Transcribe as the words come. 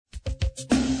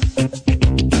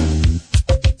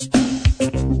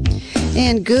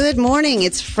And good morning.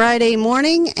 It's Friday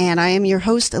morning, and I am your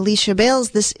host, Alicia Bales.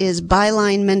 This is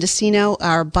Byline Mendocino,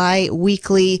 our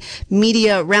bi-weekly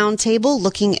media roundtable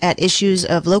looking at issues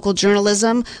of local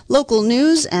journalism, local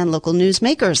news, and local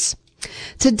newsmakers.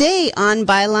 Today on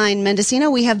Byline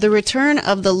Mendocino, we have the return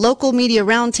of the local media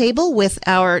roundtable with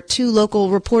our two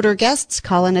local reporter guests,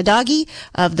 Colin Adagi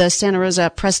of the Santa Rosa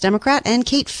Press-Democrat and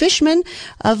Kate Fishman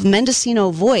of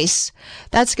Mendocino Voice.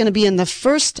 That's going to be in the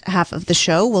first half of the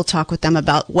show. We'll talk with them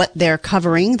about what they're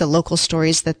covering, the local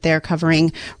stories that they're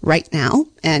covering right now,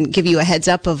 and give you a heads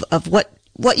up of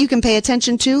what you can pay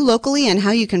attention to locally and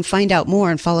how you can find out more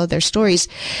and follow their stories.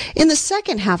 In the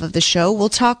second half of the show, we'll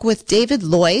talk with David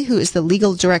Loy, who is the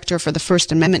legal director for the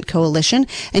First Amendment Coalition,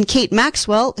 and Kate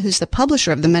Maxwell, who's the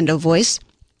publisher of the Mendo Voice.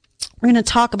 We're going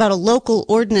to talk about a local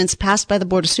ordinance passed by the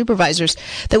Board of Supervisors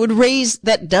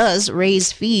that does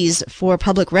raise fees for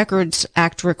Public Records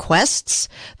Act requests,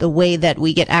 the way that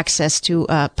we get access to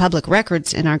public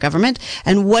records in our government,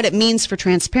 and what it means for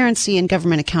transparency and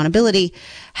government accountability,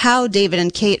 how David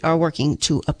and Kate are working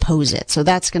to oppose it. So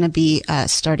that's going to be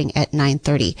starting at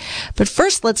 9:30. But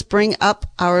first, let's bring up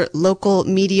our local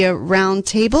media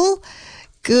roundtable.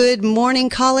 Good morning,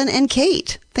 Colin and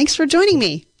Kate. Thanks for joining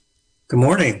me. Good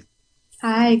morning.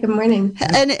 Hi, good morning.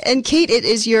 And Kate, it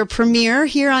is your premiere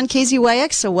here on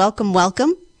KZYX, so welcome.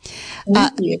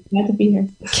 Thank you. Glad to be here.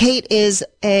 Kate is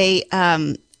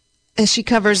she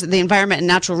covers the environment and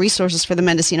natural resources for the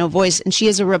Mendocino Voice, and she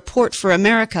is a Report for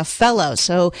America fellow.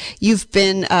 So you've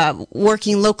been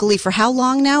working locally for how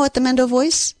long now at the Mendo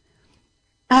Voice?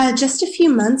 Just a few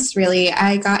months, really.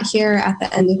 I got here at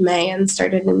the end of May and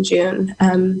started in June,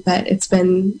 but it's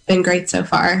been great so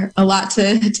far. A lot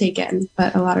to take in,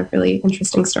 but a lot of really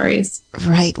interesting stories.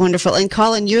 Right, wonderful. And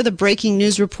Colin, you're the breaking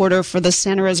news reporter for the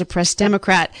Santa Rosa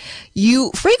Press-Democrat.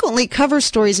 You frequently cover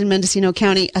stories in Mendocino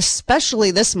County,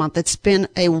 especially this month. It's been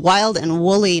a wild and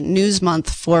woolly news month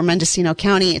for Mendocino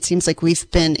County. It seems like we've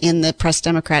been in the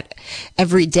Press-Democrat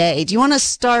every day. Do you want to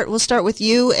start? We'll start with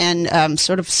you and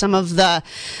sort of some of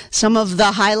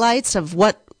the highlights of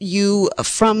what you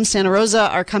from Santa Rosa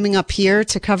are coming up here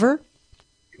to cover?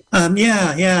 And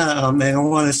I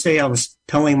want to say I was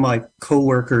telling my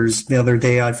coworkers the other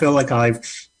day, I feel like I've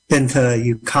been to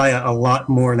Ukiah a lot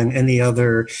more than any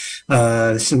other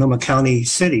Sonoma County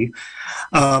city.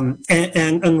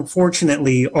 And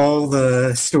unfortunately, all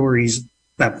the stories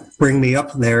that bring me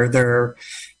up there,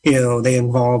 they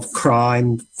involve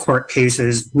crime, court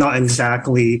cases, not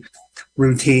exactly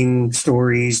routine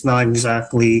stories, not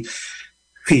exactly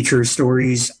feature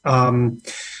stories.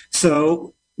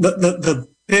 So the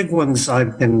big ones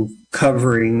I've been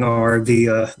covering are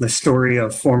the story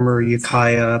of former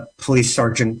Ukiah Police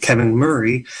Sergeant Kevin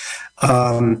Murray,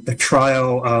 the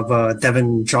trial of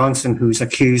Devin Johnson, who's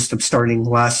accused of starting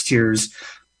last year's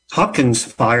Hopkins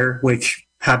fire, which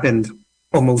happened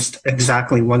almost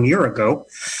exactly 1 year ago.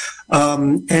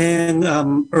 And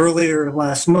earlier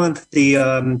last month,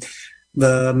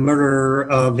 the murder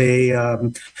of a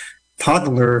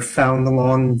toddler found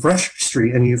along Brush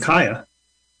Street in Ukiah.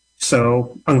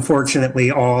 So,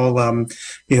 unfortunately, all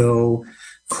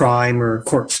crime or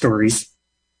court stories.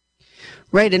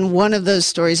 Right, and one of those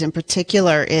stories in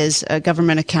particular is a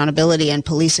government accountability and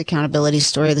police accountability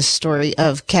story, the story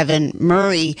of Kevin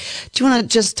Murray. Do you want to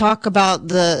just talk about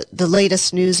the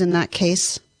latest news in that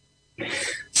case?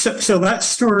 So that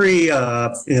story,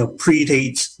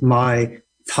 predates my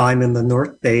time in the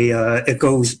North Bay. It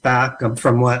goes back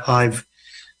from what I've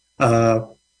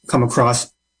come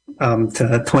across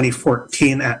to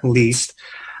 2014 at least.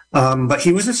 But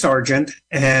he was a sergeant,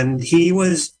 and he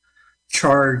was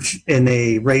charged in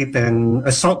a rape and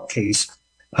assault case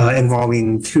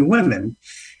involving two women.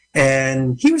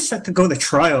 And he was set to go to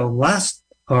trial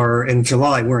in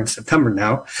July. We're in September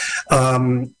now.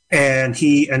 And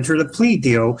he entered a plea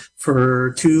deal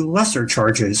for two lesser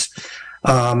charges.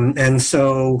 And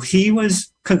so he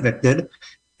was convicted,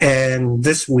 and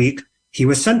this week he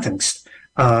was sentenced.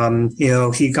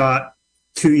 He got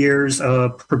 2 years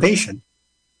of probation.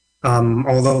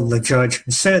 Although the judge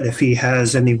said if he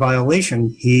has any violation,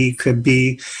 he could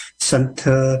be sent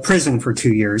to prison for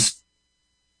 2 years.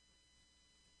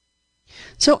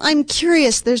 So I'm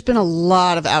curious, there's been a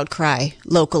lot of outcry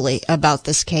locally about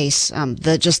this case,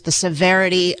 the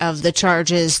severity of the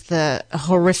charges, the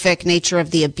horrific nature of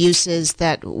the abuses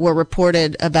that were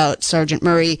reported about Sergeant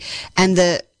Murray, and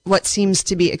what seems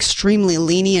to be extremely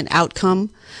lenient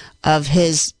outcome of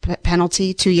his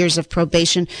penalty, 2 years of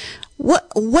probation.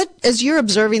 What, as you're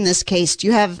observing this case, do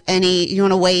you have you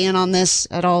want to weigh in on this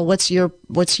at all? What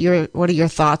are your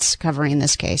thoughts covering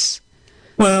this case?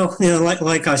 Well,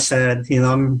 like I said,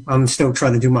 I'm still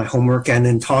trying to do my homework, and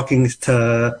in talking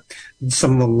to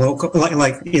some of the local,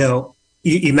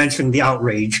 you mentioned the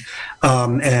outrage,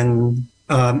 and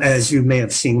as you may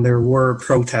have seen, there were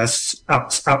protests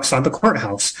outside the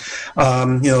courthouse.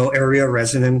 Area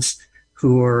residents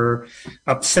who were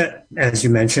upset, as you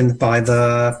mentioned, by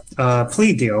the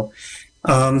plea deal.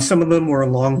 Some of them were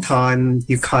longtime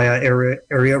Ukiah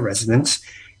area residents,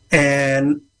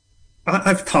 and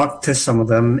I've talked to some of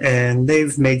them, and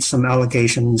they've made some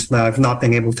allegations that I've not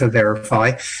been able to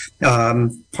verify,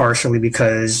 partially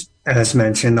because, as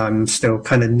mentioned, I'm still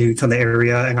kind of new to the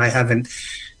area, and I haven't,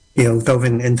 dove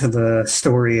into the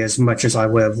story as much as I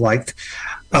would have liked.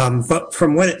 But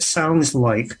from what it sounds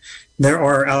like, there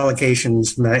are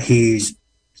allegations that he's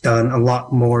done a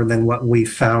lot more than what we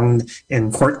found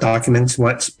in court documents,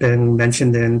 what's been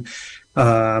mentioned in,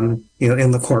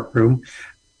 in the courtroom.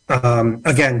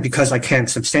 Again, because I can't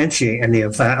substantiate any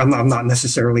of that, I'm not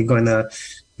necessarily going to,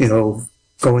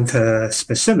 go into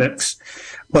specifics,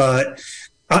 but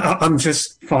I'm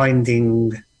just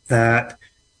finding that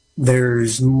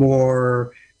there's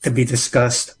more to be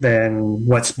discussed than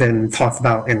what's been talked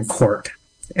about in court.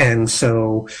 And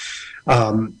so,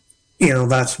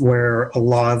 that's where a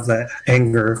lot of the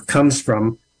anger comes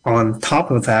from. On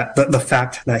top of that, the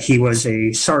fact that he was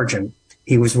a sergeant,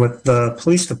 he was with the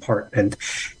police department,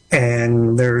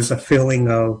 and there's a feeling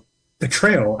of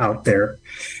betrayal out there.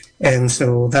 And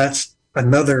so that's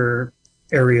another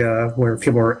area where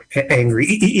people are angry.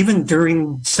 Even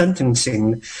during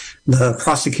sentencing, the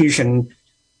prosecution,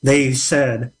 they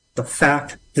said the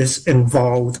fact this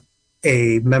involved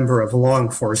a member of law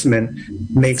enforcement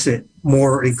makes it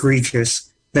more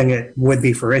egregious than it would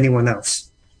be for anyone else.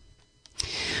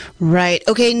 Right.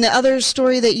 Okay. And the other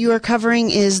story that you are covering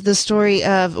is the story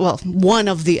of, one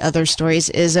of the other stories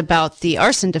is about the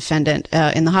arson defendant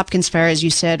in the Hopkins fire. As you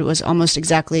said, it was almost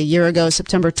exactly a year ago,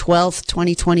 September 12th,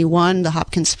 2021. The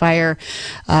Hopkins fire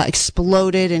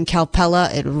exploded in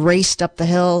Calpella. It raced up the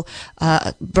hill,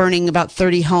 burning about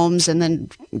 30 homes, and then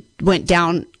went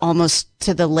down almost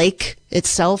to the lake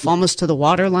itself, almost to the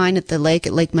water line at the lake,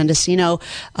 at Lake Mendocino.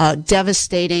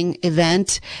 Devastating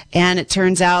event. And it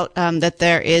turns out that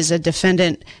there is a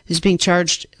defendant who's being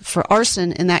charged for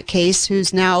arson in that case,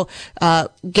 who's now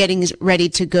getting ready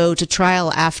to go to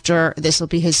trial after this will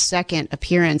be his second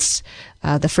appearance.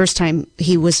 The first time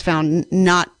he was found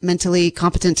not mentally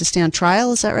competent to stand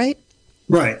trial. Is that right?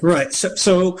 Right.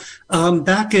 So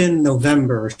back in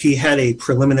November, he had a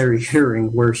preliminary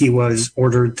hearing where he was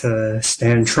ordered to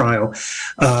stand trial.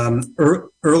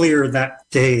 Earlier that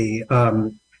day,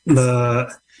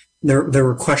 there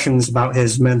were questions about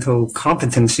his mental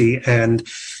competency, and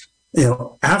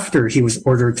after he was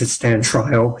ordered to stand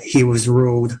trial, he was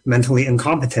ruled mentally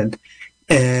incompetent.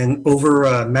 And over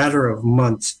a matter of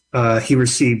months, he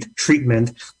received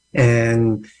treatment,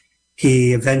 and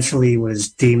he eventually was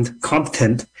deemed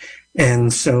competent.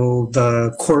 And so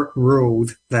the court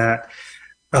ruled that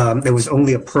it was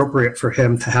only appropriate for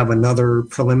him to have another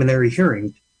preliminary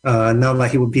hearing, now that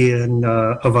he would be in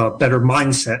of a better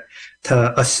mindset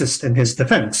to assist in his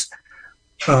defense.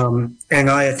 And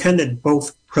I attended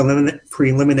both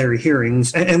preliminary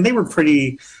hearings, and they were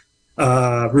pretty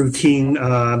routine,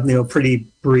 pretty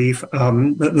brief.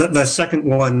 The second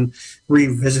one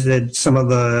revisited some of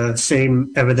the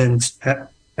same evidence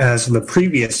as the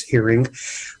previous hearing.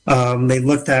 They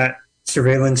looked at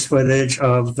surveillance footage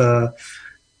of the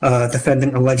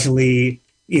defendant allegedly,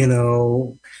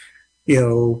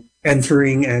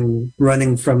 entering and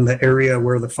running from the area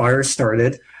where the fire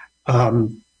started.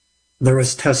 There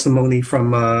was testimony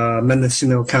from a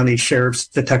Mendocino County Sheriff's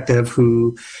detective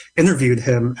who interviewed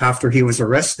him after he was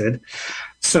arrested.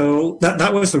 So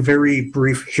that was a very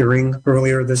brief hearing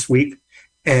earlier this week,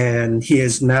 and he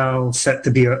is now set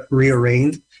to be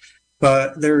rearraigned.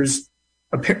 But there's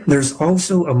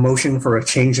also a motion for a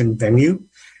change in venue.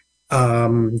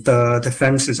 The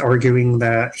defense is arguing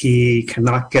that he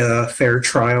cannot get a fair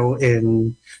trial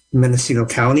in Mendocino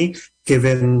County,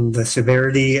 given the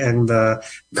severity and the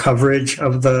coverage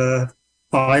of the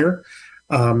fire.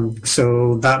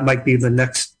 So that might be the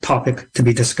next topic to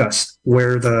be discussed,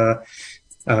 where the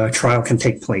trial can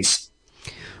take place.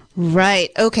 Right.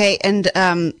 Okay. And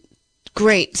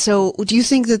great. So do you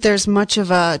think that there's much of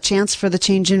a chance for the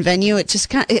change in venue? It just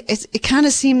kind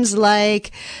of seems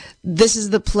like this is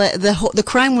the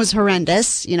crime was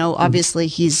horrendous. Obviously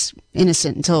he's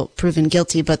innocent until proven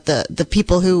guilty, but the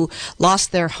people who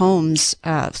lost their homes,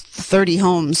 30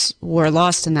 homes were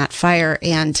lost in that fire,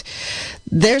 and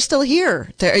they're still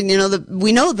here.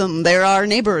 We know them. They're our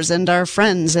neighbors and our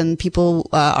friends and people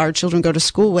our children go to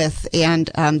school with,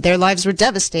 and their lives were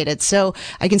devastated. So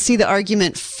I can see the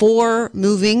argument for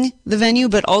moving the venue,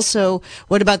 but also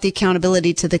what about the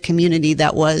accountability to the community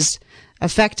that was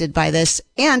affected by this?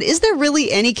 And is there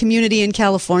really any community in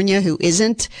California who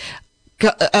isn't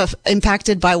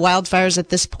impacted by wildfires at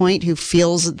this point, who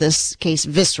feels this case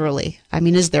viscerally? I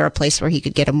mean, is there a place where he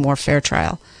could get a more fair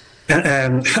trial?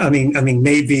 And I mean,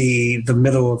 maybe the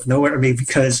middle of nowhere. I mean,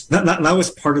 because that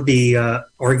was part of the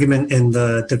argument in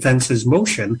the defense's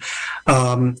motion.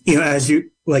 As you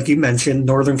mentioned,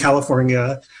 Northern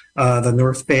California, the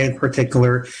North Bay in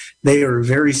particular, they are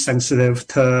very sensitive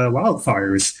to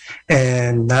wildfires,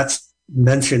 and that's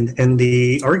mentioned in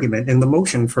the argument in the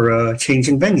motion for a change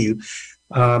in venue.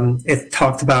 It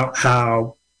talked about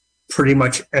how pretty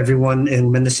much everyone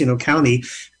in Mendocino County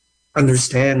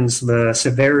understands the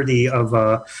severity of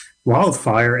a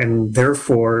wildfire, and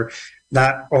therefore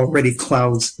that already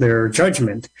clouds their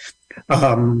judgment.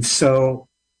 So,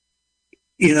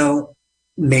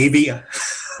 maybe,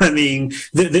 I mean,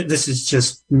 this is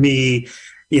just me,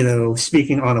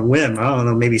 speaking on a whim. I don't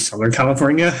know, maybe Southern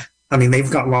California. I mean, they've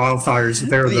got wildfires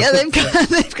there. Yeah, they've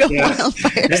got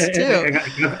wildfires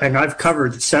too. And I've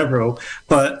covered several,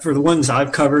 but for the ones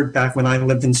I've covered back when I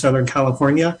lived in Southern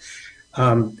California,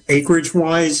 acreage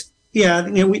wise, we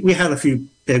had a few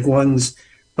big ones,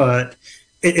 but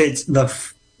it's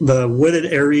the wooded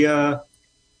area.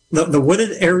 The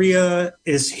wooded area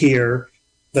is here.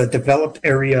 The developed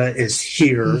area is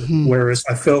here. Mm-hmm. Whereas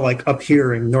I feel like up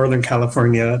here in Northern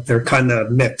California, they're kind of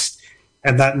mixed,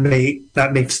 and that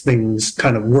makes things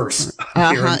kind of worse. They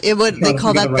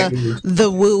call that the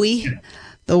WUI.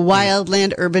 The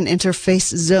Wildland Urban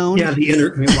Interface Zone. Yeah, the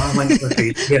Wildland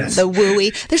Interface, yes. The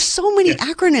WUI. There's so many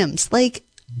acronyms.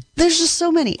 There's just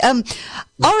so many. All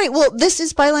right, well, this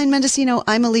is Byline Mendocino.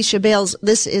 I'm Alicia Bales.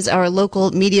 This is our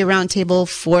local media roundtable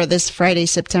for this Friday,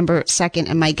 September 2nd,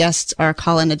 and my guests are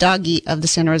Colin Adagi of the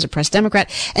Santa Rosa Press-Democrat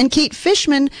and Kate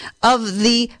Fishman of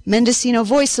the Mendocino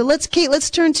Voice. So Kate, let's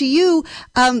turn to you.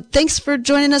 Thanks for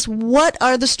joining us. What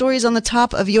are the stories on the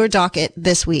top of your docket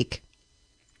this week?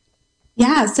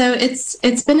 Yeah, so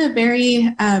it's been a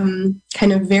very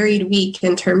kind of varied week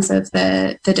in terms of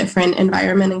the different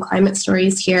environment and climate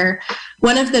stories here.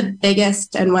 One of the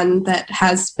biggest, and one that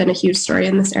has been a huge story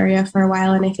in this area for a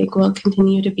while, and I think will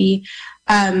continue to be,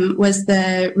 was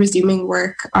the resuming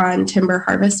work on timber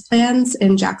harvest plans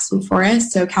in Jackson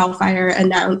Forest. So CAL FIRE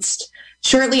announced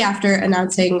shortly after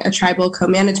announcing a tribal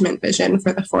co-management vision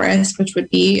for the forest, which would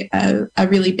be a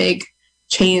really big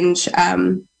change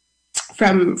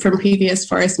from previous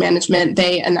forest management.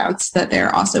 They announced that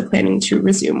they're also planning to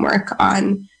resume work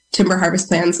on timber harvest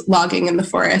plans logging in the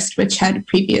forest, which had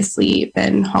previously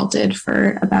been halted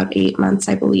for about 8 months,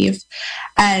 I believe.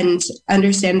 And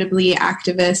understandably,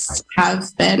 activists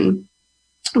have been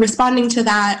responding to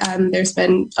that. There's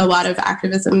been a lot of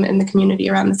activism in the community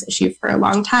around this issue for a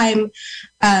long time.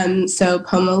 So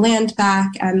POMA Land Back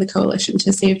and the Coalition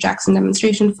to Save Jackson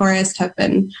Demonstration Forest have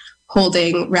been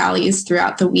holding rallies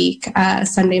throughout the week,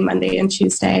 Sunday, Monday, and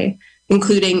Tuesday,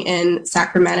 including in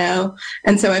Sacramento.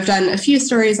 And so I've done a few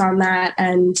stories on that,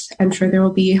 and I'm sure there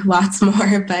will be lots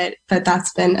more, but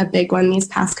that's been a big one these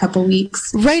past couple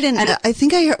weeks. Right, and I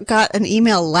think I got an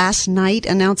email last night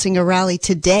announcing a rally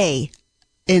today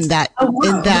in that. Oh,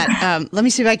 wow. Let me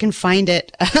see if I can find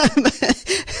it.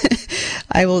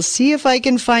 I will see if I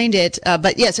can find it.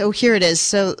 But yes, here it is.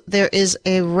 So there is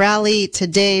a rally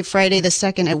today, Friday the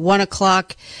 2nd at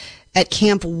 1:00 at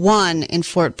Camp 1 in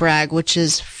Fort Bragg, which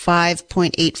is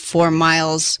 5.84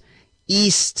 miles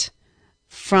east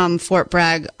from Fort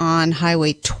Bragg on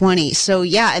Highway 20. So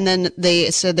yeah, and then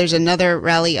they said there's another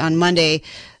rally on Monday,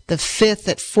 the 5th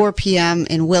at 4 p.m.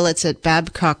 in Willits at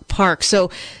Babcock Park.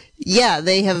 So yeah,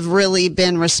 they have really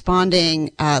been responding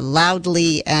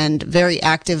loudly and very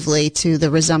actively to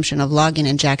the resumption of logging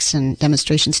in Jackson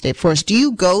Demonstration State Forest. Do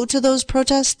you go to those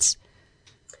protests?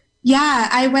 Yeah,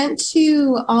 I went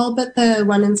to all but the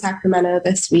one in Sacramento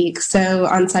this week. So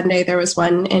on Sunday, there was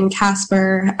one in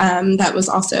Casper that was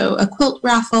also a quilt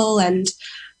raffle, and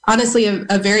honestly,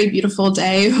 a very beautiful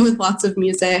day with lots of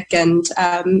music and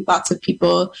lots of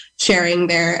people sharing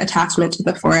their attachment to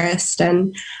the forest.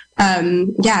 And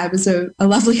it was a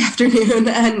lovely afternoon.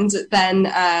 And then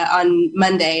on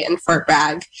Monday in Fort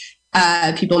Bragg,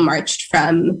 people marched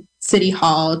from City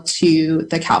Hall to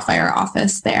the CAL FIRE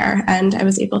office there. And I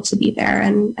was able to be there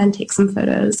and take some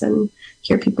photos and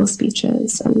hear people's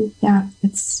speeches. And yeah,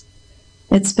 it's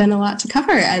been a lot to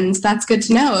cover, and that's good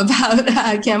to know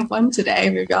about Camp One today.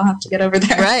 Maybe I'll have to get over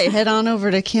there. Right, head on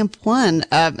over to Camp One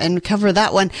and cover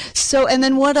that one. So, and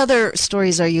then what other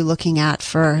stories are you looking at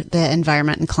for the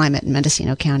environment and climate in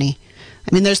Mendocino County?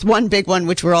 I mean, there's one big one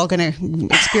which we're all going to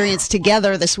experience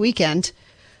together this weekend.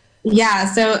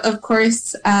 Yeah, so of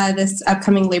course, this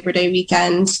upcoming Labor Day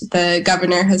weekend, the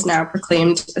governor has now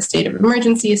proclaimed a state of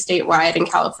emergency statewide in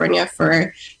California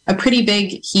for a pretty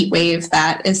big heat wave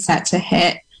that is set to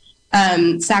hit.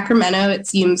 Sacramento, it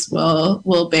seems,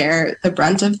 will bear the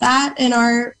brunt of that in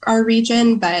our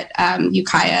region, but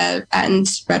Ukiah and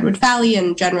Redwood Valley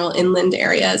and general inland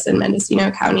areas in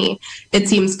Mendocino County, it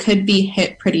seems, could be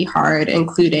hit pretty hard,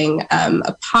 including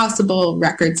a possible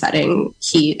record-setting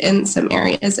heat in some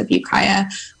areas of Ukiah.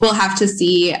 We'll have to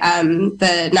see.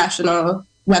 The National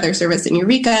Weather Service in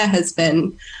Eureka has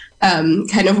been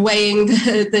kind of weighing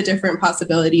the different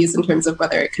possibilities in terms of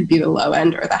whether it could be the low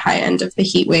end or the high end of the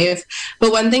heat wave.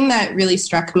 But one thing that really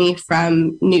struck me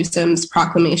from Newsom's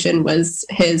proclamation was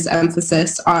his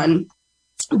emphasis on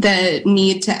the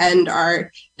need to end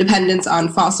our dependence on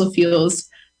fossil fuels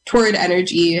toward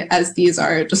energy, as these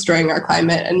are destroying our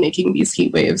climate and making these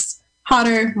heat waves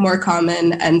hotter, more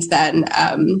common, and then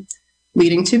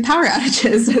leading to power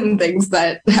outages and things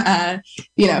that,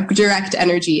 direct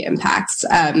energy impacts.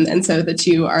 And so the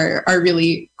two are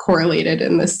really correlated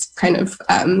in this kind of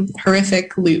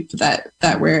horrific loop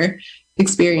that we're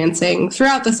experiencing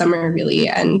throughout the summer, really,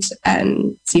 and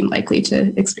seem likely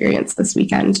to experience this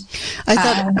weekend.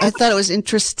 I thought it was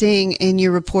interesting in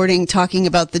your reporting talking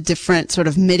about the different sort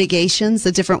of mitigations,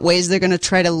 the different ways they're going to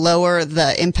try to lower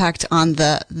the impact on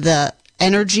the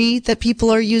energy that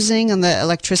people are using and the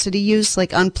electricity use,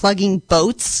 like unplugging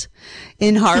boats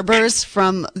in harbors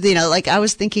from, I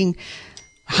was thinking,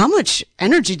 how much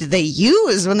energy do they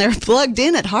use when they're plugged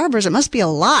in at harbors? It must be a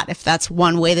lot if that's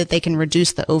one way that they can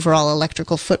reduce the overall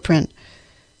electrical footprint.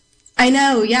 I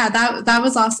know. Yeah, that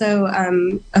was also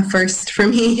a first for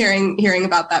me hearing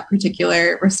about that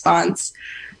particular response.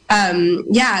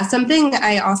 Something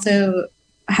I also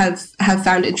have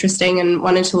found interesting and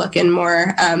wanted to look in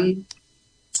more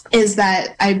is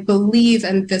that I believe,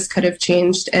 and this could have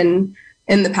changed in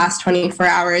the past 24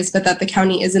 hours, but that the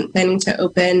county isn't planning to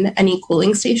open any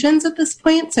cooling stations at this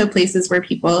point. So places where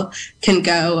people can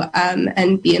go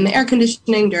and be in the air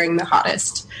conditioning during the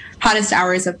hottest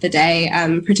hours of the day,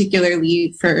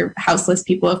 particularly for houseless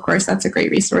people. Of course, that's a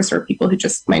great resource for people who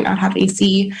just might not have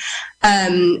AC.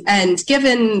 And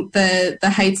given the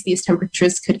heights these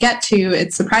temperatures could get to,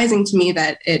 it's surprising to me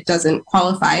that it doesn't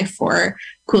qualify for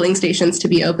cooling stations to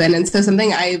be open. And so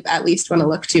something I at least want to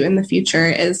look to in the future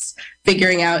is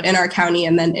figuring out in our county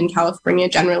and then in California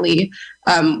generally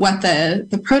what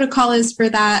the protocol is for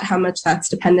that, how much that's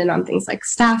dependent on things like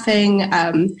staffing.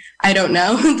 I don't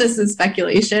know. This is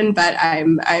speculation, but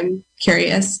I'm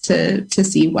curious to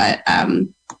see what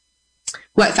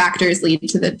factors lead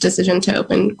to the decision to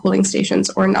open cooling stations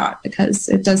or not, because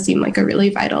it does seem like a really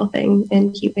vital thing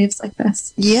in heat waves like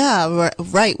this. Yeah,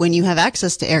 right. When you have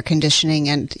access to air conditioning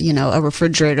and, a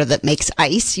refrigerator that makes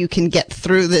ice, you can get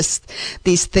through these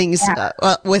things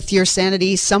with your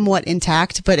sanity somewhat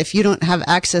intact. But if you don't have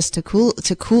access to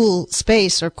cool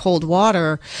space or cold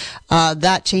water,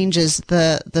 that changes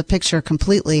the picture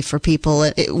completely for people,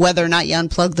 whether or not you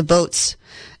unplug the boats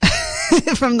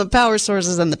from the power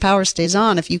sources and the power stays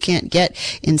on if you can't get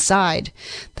inside.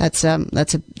 That's a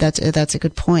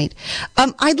good point.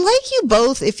 I'd like you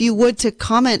both, if you would, to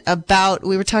comment about,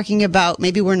 we were talking about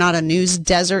maybe we're not a news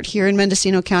desert here in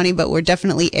Mendocino County, but we're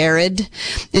definitely arid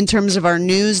in terms of our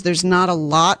news. There's not a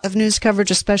lot of news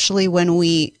coverage, especially when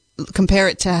we compare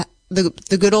it to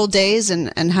the good old days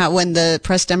and how when the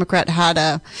Press Democrat had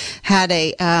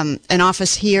an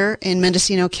office here in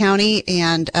Mendocino County,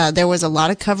 and there was a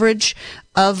lot of coverage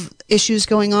of issues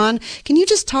going on. Can you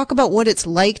just talk about what it's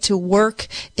like to work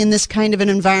in this kind of an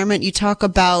environment? You talk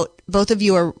about, both of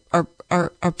you are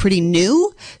pretty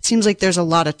new. It seems like there's a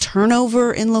lot of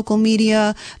turnover in local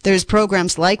media. There's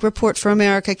programs like Report for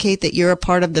America, Kate, that you're a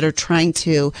part of that are trying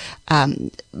to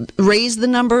raise the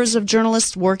numbers of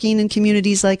journalists working in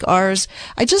communities like ours.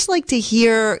 I'd just like to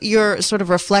hear your sort of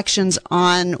reflections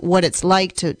on what it's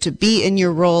like to be in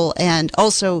your role, and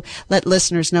also let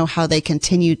listeners know how they can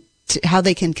continue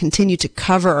to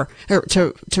cover or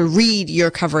to read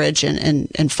your coverage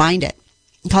and find it.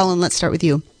 Colin, let's start with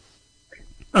you.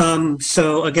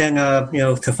 So again,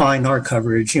 to find our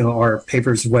coverage, our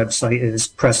paper's website is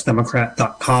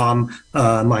pressdemocrat.com.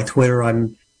 My Twitter,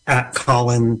 I'm at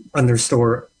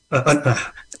Colin_Ellis.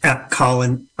 at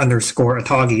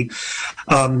Colin_Atagi.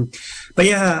 But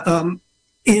yeah,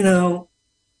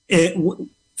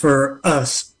 for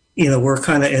us, we're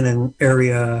kind of in an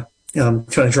area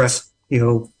to address,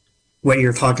 what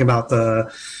you're talking about,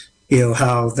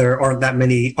 how there aren't that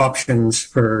many options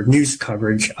for news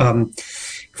coverage.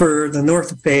 For the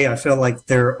North Bay, I feel like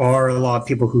there are a lot of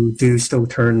people who do still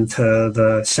turn to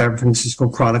the San Francisco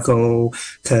Chronicle,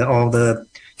 to all the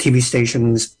TV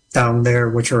stations down there,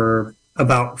 which are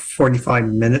about 45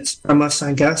 minutes from us,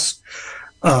 I guess.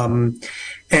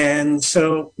 And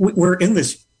so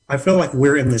I feel like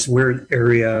we're in this weird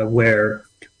area where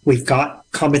we've got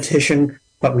competition,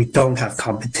 but we don't have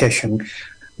competition,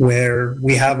 where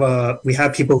we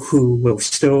have people who will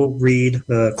still read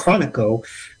the Chronicle,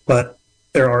 but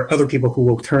there are other people who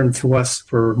will turn to us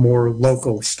for more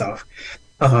local stuff.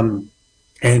 And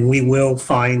we will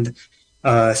find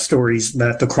stories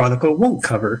that the Chronicle won't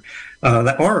cover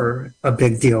that are a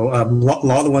big deal. A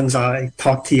lot of the ones I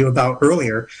talked to you about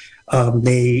earlier,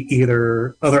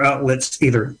 other outlets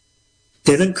either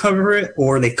didn't cover it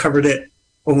or they covered it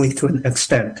only to an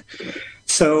extent.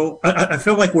 So I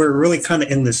feel like we're really kind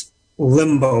of in this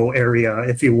limbo area,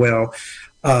 if you will,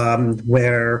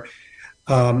 where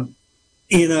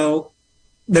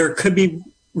there could be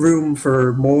room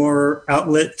for more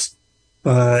outlets,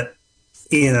 but,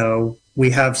 we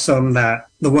have some that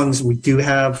the ones we do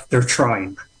have, they're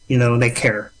trying, they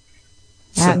care.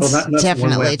 That's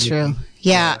definitely true.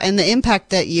 Yeah, and the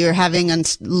impact that you're having on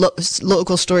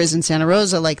local stories in Santa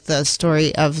Rosa, like the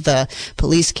story of the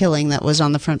police killing that was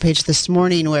on the front page this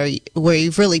morning, where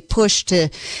you've really pushed to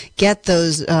get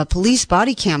those police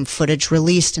body cam footage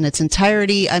released in its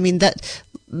entirety. I mean,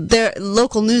 their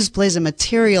local news plays a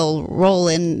material role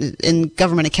in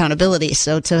government accountability.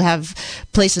 So to have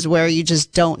places where you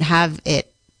just don't have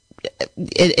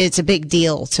it's a big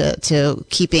deal to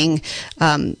keeping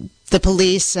the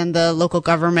police and the local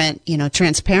government,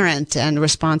 transparent and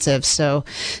responsive. So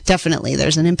definitely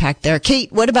there's an impact there.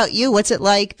 Kate, what about you? What's it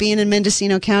like being in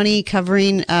Mendocino County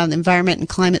covering environment and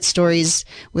climate stories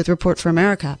with Report for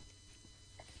America?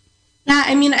 Yeah,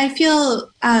 I feel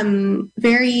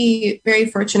very, very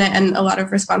fortunate and a lot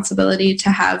of responsibility to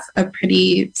have a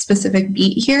pretty specific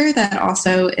beat here that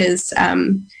also is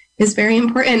very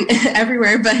important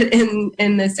everywhere, but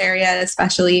in this area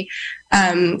especially,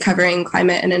 covering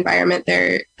climate and environment,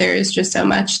 there is just so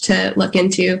much to look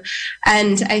into.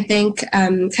 And I think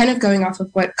kind of going off of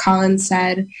what Colin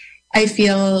said, I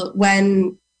feel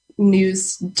when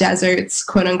news deserts,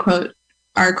 quote unquote,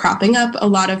 are cropping up, a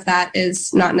lot of that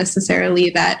is not necessarily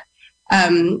that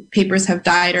papers have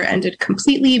died or ended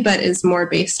completely, but is more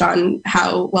based on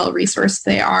how well resourced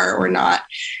they are or not.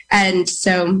 And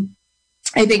so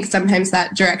I think sometimes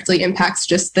that directly impacts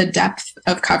just the depth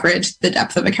of coverage, the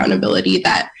depth of accountability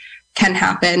that can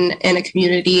happen in a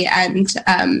community. And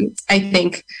I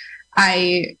think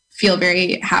I feel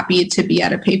very happy to be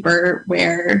at a paper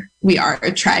where we are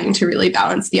trying to really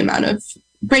balance the amount of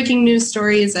breaking news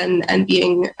stories and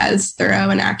being as thorough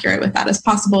and accurate with that as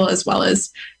possible, as well as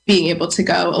being able to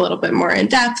go a little bit more in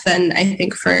depth. And I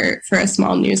think for a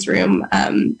small newsroom,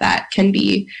 that can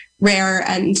be rare.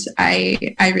 And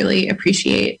I really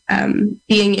appreciate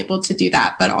being able to do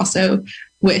that, but also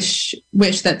wish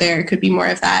that there could be more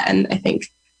of that. And I think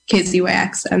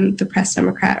KZYX and the Press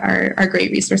Democrat are great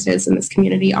resources in this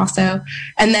community also.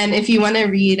 And then if you want to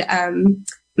read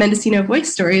Mendocino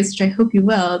Voice stories, which I hope you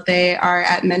will, they are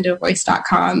at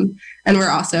mendovoice.com. And we're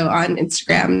also on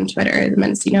Instagram, Twitter, the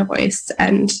Mendocino Voice,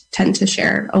 and tend to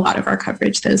share a lot of our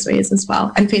coverage those ways as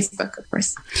well. And Facebook, of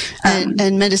course.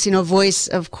 And Mendocino Voice,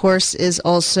 of course, is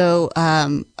also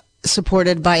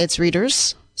supported by its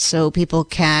readers. So people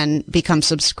can become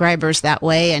subscribers that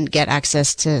way and get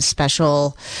access to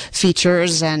special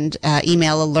features and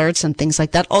email alerts and things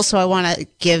like that. Also, I want to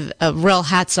give a real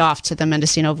hats off to the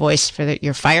Mendocino Voice for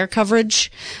your fire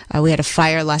coverage. We had a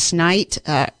fire last night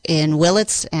in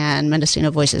Willits, and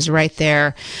Mendocino Voice is right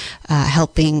there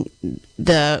helping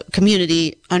the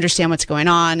community understand what's going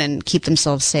on and keep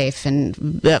themselves safe and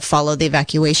follow the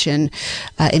evacuation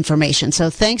information.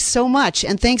 So thanks so much.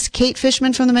 And thanks, Kate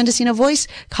Fishman from the Mendocino Voice,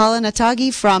 Colin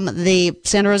Atagi from the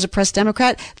Santa Rosa Press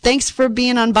Democrat. Thanks for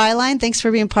being on Byline. Thanks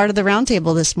for being part of the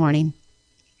roundtable this morning.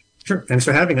 Sure. Thanks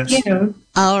for having us. Yeah.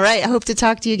 All right. I hope to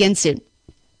talk to you again soon.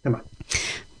 Come on.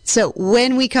 So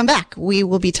when we come back, we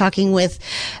will be talking with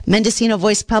Mendocino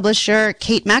Voice publisher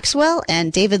Kate Maxwell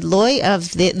and David Loy,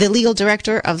 of the legal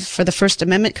director for the First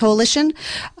Amendment Coalition,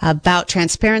 about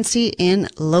transparency in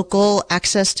local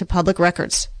access to public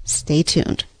records. Stay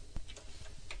tuned.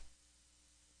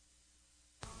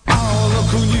 All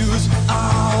local news,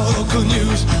 all local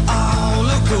news, all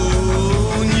local.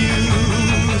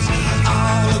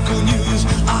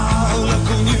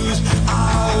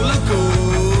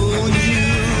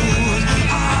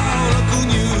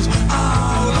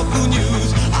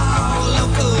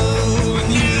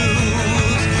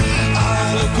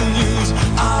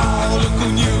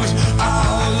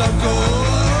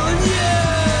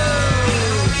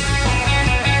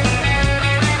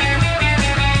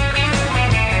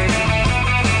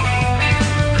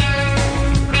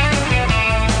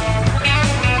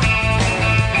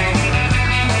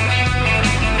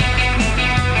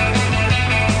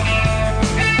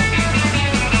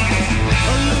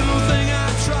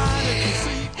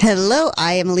 Hello,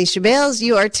 I am Alicia Bales.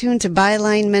 You are tuned to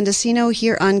Byline Mendocino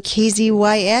here on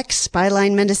KZYX.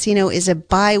 Byline Mendocino is a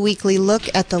bi-weekly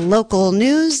look at the local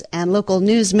news and local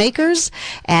news makers.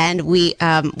 And we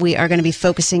are going to be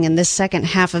focusing in this second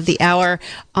half of the hour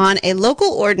on a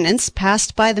local ordinance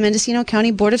passed by the Mendocino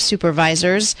County Board of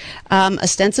Supervisors,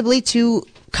 ostensibly to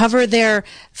cover the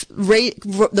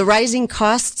rising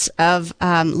costs of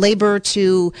labor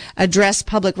to address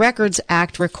Public Records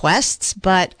Act requests,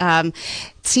 but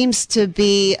seems to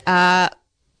be have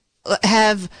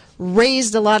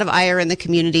raised a lot of ire in the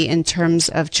community in terms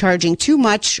of charging too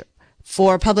much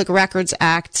for Public Records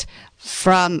Act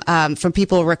from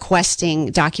people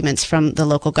requesting documents from the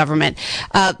local government.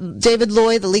 David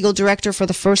Loy, the legal director for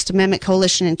the First Amendment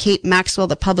Coalition, and Kate Maxwell,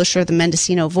 the publisher of the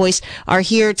Mendocino Voice, are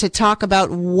here to talk about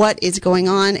what is going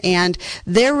on and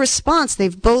their response.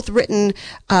 They've both written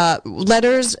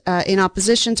letters in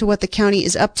opposition to what the county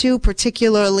is up to,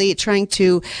 particularly trying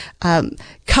to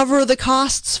cover the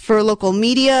costs for local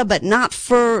media, but not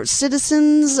for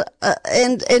citizens,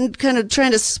 and kind of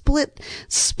trying to split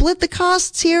the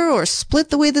costs here, or split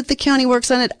the way that the county works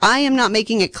on it. I am not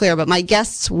making it clear, but my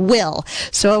guests will.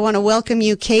 So I want to welcome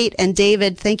you, Kate and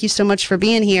David. Thank you so much for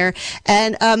being here.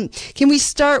 And can we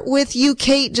start with you,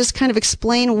 Kate? Just kind of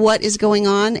explain what is going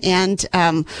on and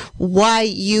why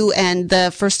you and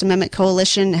the First Amendment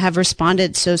Coalition have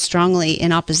responded so strongly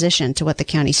in opposition to what the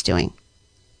county's doing.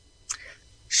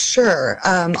 Sure.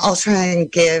 I'll try and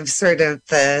give sort of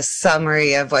the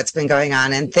summary of what's been going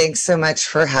on. And thanks so much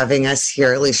for having us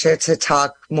here, Alicia, to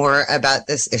talk more about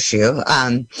this issue.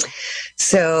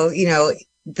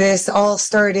 This all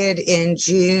started in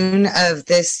June of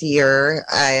this year,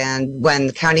 and when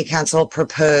the county council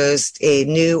proposed a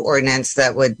new ordinance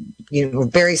that would,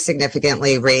 very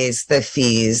significantly raise the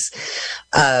fees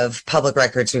of public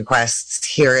records requests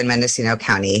here in Mendocino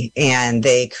County. And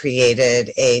they created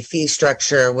a fee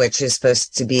structure which is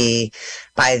supposed to be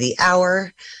by the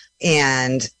hour,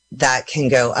 and that can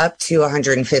go up to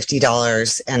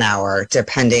 $150 an hour,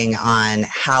 depending on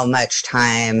how much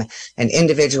time an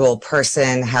individual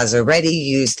person has already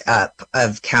used up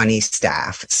of county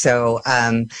staff. So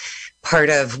part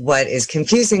of what is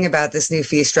confusing about this new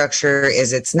fee structure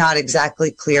is it's not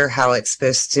exactly clear how it's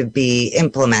supposed to be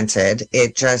implemented.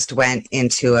 It just went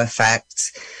into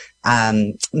effect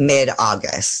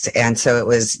mid-August. And so it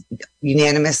was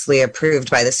unanimously approved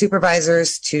by the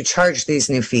supervisors to charge these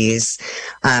new fees.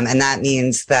 And that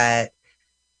means that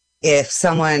if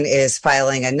someone is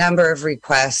filing a number of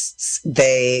requests,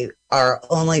 they are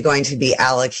only going to be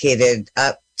allocated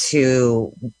up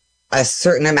to a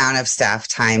certain amount of staff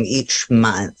time each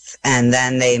month. And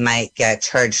then they might get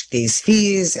charged these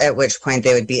fees, at which point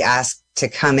they would be asked to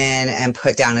come in and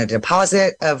put down a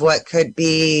deposit of what could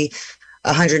be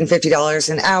 $150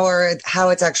 an hour. How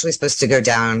it's actually supposed to go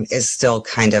down is still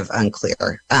kind of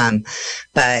unclear.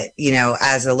 But,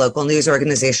 as a local news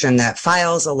organization that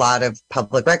files a lot of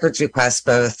public records requests,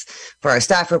 both for our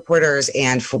staff reporters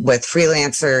and with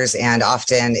freelancers, and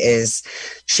often is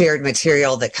shared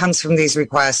material that comes from these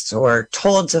requests or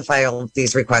told to file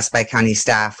these requests by county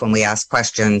staff when we ask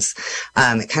questions,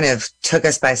 it kind of took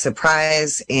us by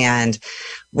surprise. And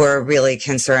we're really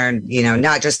concerned,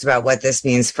 not just about what this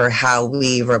means for how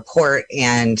we report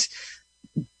and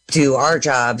do our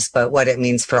jobs, but what it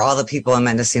means for all the people in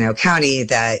Mendocino County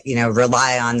that,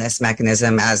 rely on this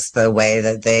mechanism as the way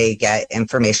that they get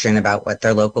information about what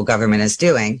their local government is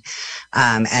doing.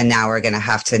 And now we're going to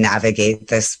have to navigate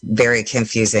this very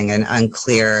confusing and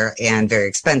unclear and very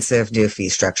expensive new fee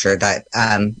structure that,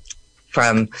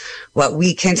 from what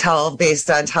we can tell based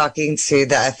on talking to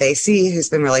the FAC, who's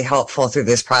been really helpful through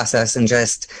this process and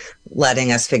just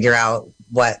letting us figure out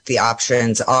what the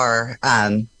options are,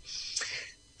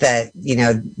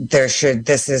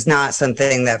 this is not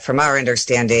something that, from our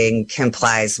understanding,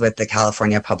 complies with the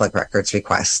California Public Records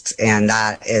Request. And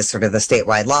that is sort of the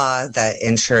statewide law that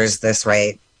ensures this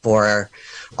right for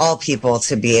all people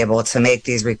to be able to make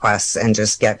these requests and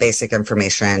just get basic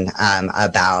information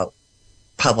about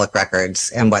public records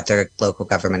and what their local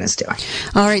government is doing.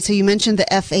 All right. So you mentioned the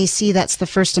FAC. That's the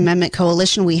First Amendment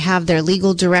Coalition. We have their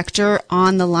legal director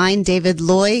on the line, David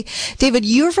Loy. David,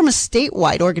 you're from a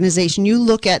statewide organization. You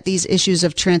look at these issues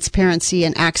of transparency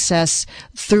and access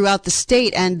throughout the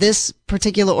state, and this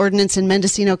particular ordinance in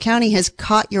Mendocino County has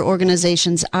caught your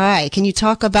organization's eye. Can you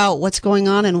talk about what's going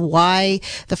on and why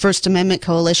the First Amendment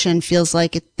Coalition feels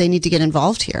like they need to get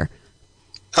involved here?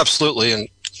 Absolutely. And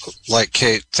like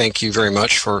Kate, thank you very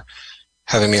much for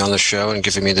having me on the show and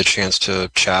giving me the chance to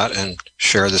chat and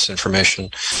share this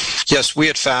information. Yes, we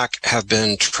at FAC have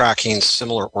been tracking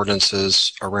similar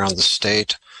ordinances around the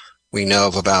state We know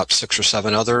of about 6 or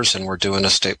 7 others, and we're doing a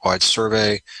statewide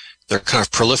survey. They're kind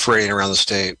of proliferating around the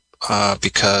state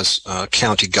because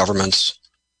county governments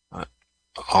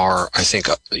are, I think,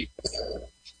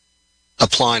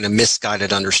 applying a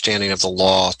misguided understanding of the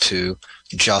law to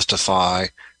justify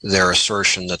their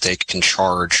assertion that they can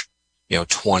charge,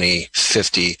 $20,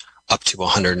 $50, up to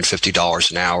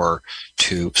 $150 an hour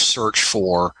to search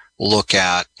for, look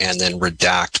at, and then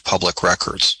redact public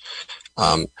records.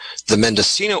 The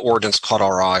Mendocino ordinance caught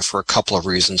our eye for a couple of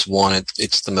reasons. One,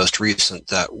 it's the most recent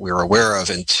that we're aware of,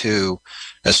 and two,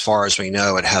 as far as we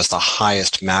know, it has the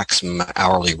highest maximum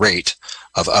hourly rate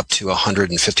of up to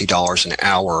 $150 an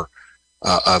hour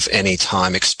of any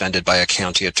time expended by a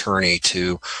county attorney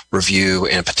to review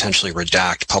and potentially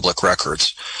redact public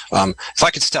records. If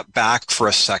I could step back for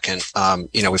a second,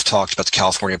 we've talked about the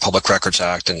California Public Records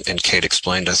Act, and Kate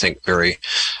explained, I think, very,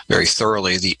 very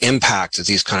thoroughly the impact that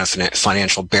these kind of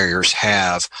financial barriers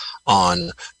have on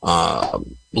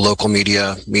local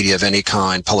media of any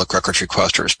kind, public records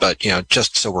requesters. But,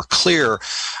 just so we're clear,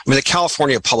 the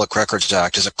California Public Records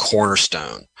Act is a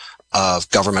cornerstone of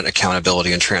government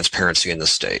accountability and transparency in the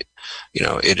state.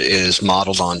 It is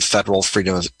modeled on federal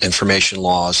freedom of information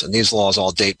laws, and these laws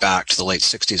all date back to the late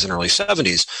 60s and early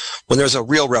 70s, when there's a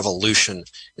real revolution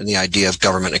in the idea of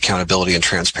government accountability and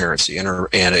transparency, and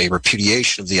a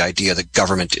repudiation of the idea that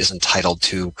government is entitled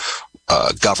to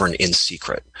govern in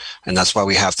secret. And that's why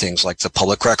we have things like the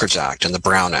Public Records Act and the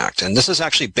Brown Act. And this is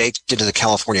actually baked into the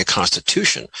California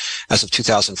Constitution. As of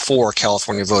 2004,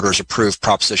 California voters approved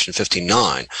Proposition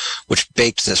 59, which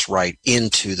baked this right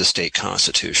into the state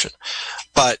constitution.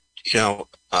 But,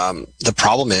 the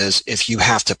problem is if you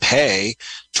have to pay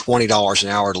 $20 an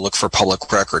hour to look for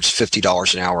public records,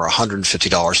 $50 an hour,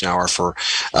 $150 an hour for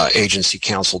agency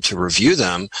counsel to review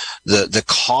them, the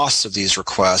costs of these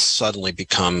requests suddenly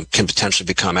can potentially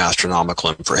become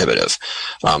astronomical and prohibitive.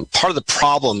 Part of the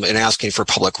problem in asking for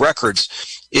public records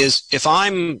is if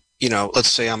I'm let's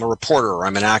say I'm a reporter or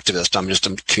I'm an activist, I'm just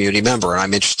a community member, and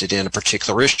I'm interested in a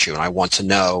particular issue, and I want to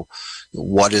know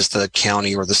what is the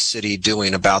county or the city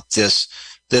doing about this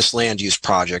land use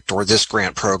project or this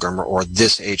grant program or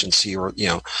this agency, or,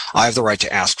 I have the right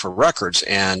to ask for records.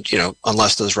 And,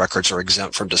 unless those records are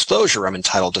exempt from disclosure, I'm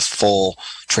entitled to full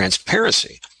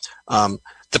transparency.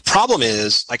 The problem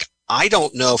is, I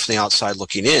don't know from the outside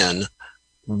looking in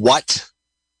what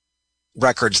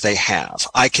records they have.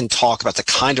 I can talk about the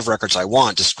kind of records I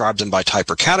want, describe them by type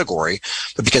or category,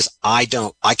 but because I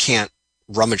can't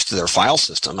rummage through their file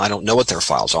system, I don't know what their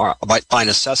files are. By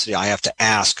necessity, I have to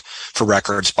ask for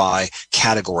records by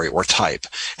category or type.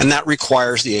 And that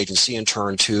requires the agency in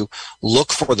turn to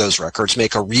look for those records,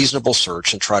 make a reasonable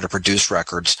search, and try to produce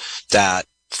records that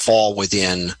fall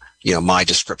within, my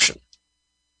description.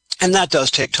 And that does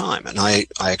take time, and I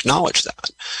acknowledge that.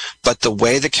 But the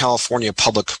way the California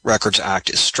Public Records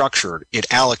Act is structured, it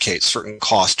allocates certain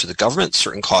costs to the government,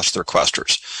 certain costs to the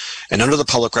requesters. And under the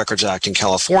Public Records Act in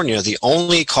California, the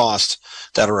only cost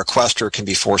that a requester can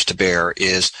be forced to bear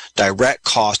is direct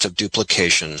cost of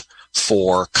duplication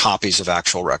for copies of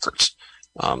actual records.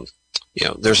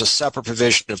 There's a separate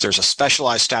provision. If there's a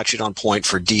specialized statute on point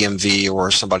for DMV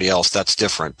or somebody else, that's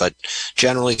different. But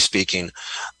generally speaking,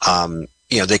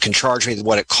 they can charge me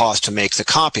what it costs to make the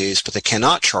copies, but they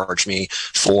cannot charge me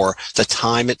for the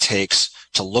time it takes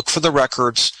to look for the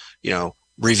records,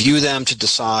 review them to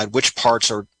decide which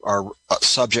parts are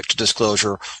subject to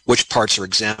disclosure, which parts are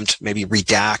exempt, maybe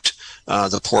redact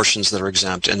the portions that are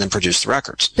exempt, and then produce the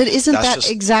records. But isn't that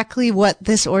exactly what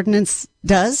this ordinance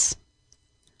does?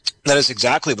 That is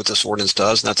exactly what this ordinance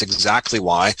does, and that's exactly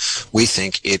why we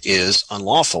think it is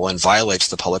unlawful and violates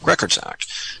the Public Records Act.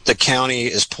 The county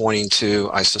is pointing to,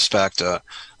 I suspect,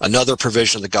 another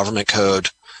provision of the government code,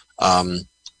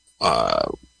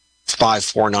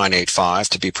 54985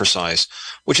 to be precise,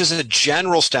 which is a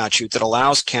general statute that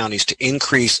allows counties to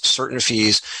increase certain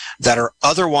fees that are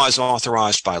otherwise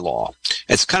authorized by law.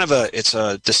 It's kind of it's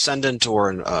a descendant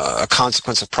or a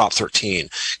consequence of Prop 13.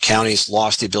 Counties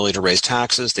lost the ability to raise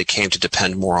taxes. They came to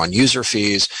depend more on user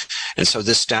fees. And so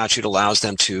this statute allows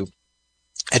them to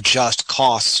adjust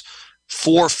costs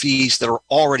for fees that are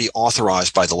already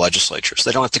authorized by the legislature. So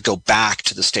they don't have to go back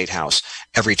to the State House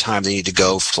every time they need to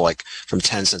go from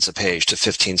 10 cents a page to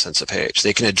 15 cents a page.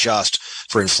 They can adjust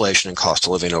for inflation and cost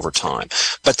of living over time.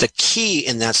 But the key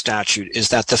in that statute is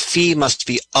that the fee must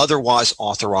be otherwise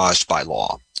authorized by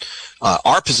law.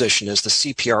 Our position is the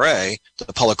CPRA,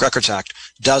 the Public Records Act,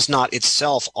 does not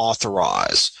itself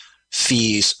authorize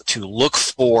fees to look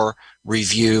for,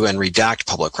 review, and redact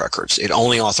public records. It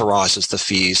only authorizes the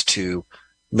fees to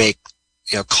make,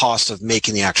 costs of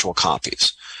making the actual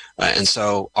copies. And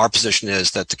so our position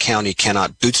is that the county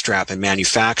cannot bootstrap and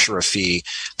manufacture a fee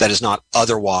that is not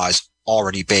otherwise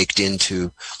already baked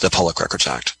into the Public Records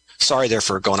Act. Sorry there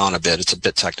for going on a bit. It's a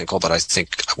bit technical, but I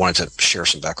think I wanted to share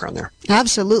some background there.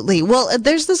 Absolutely. Well,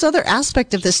 there's this other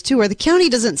aspect of this too, where the county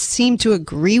doesn't seem to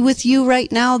agree with you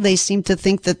right now. They seem to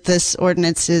think that this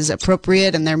ordinance is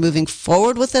appropriate and they're moving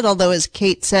forward with it. Although, as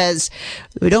Kate says,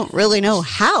 we don't really know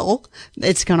how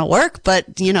it's going to work, but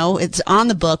it's on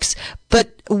the books. But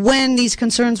when these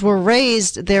concerns were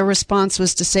raised, their response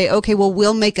was to say, okay, well,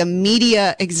 we'll make a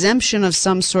media exemption of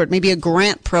some sort, maybe a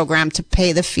grant program to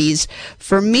pay the fees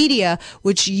for media,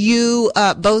 which you,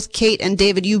 both Kate and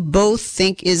David, you both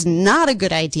think is not a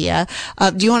good idea.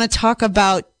 Do you want to talk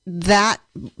about that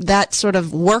sort of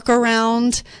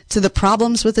workaround to the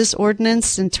problems with this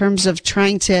ordinance in terms of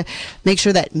trying to make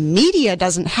sure that media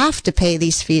doesn't have to pay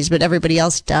these fees, but everybody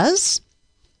else does?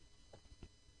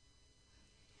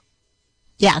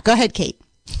 Yeah, go ahead, Kate.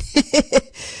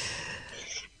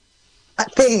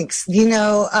 Thanks.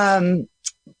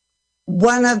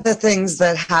 One of the things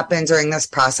that happened during this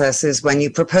process is when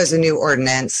you propose a new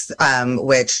ordinance,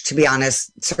 which, to be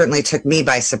honest, certainly took me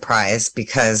by surprise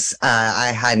because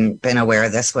I hadn't been aware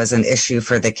this was an issue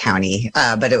for the county.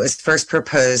 But it was first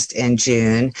proposed in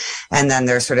June, and then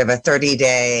there's sort of a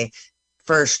 30-day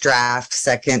first draft,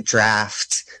 second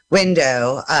draft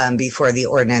window before the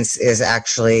ordinance is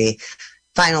actually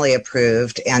finally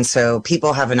approved. And so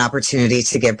people have an opportunity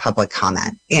to give public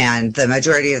comment. And the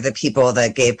majority of the people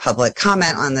that gave public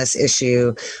comment on this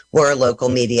issue were local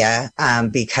media,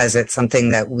 because it's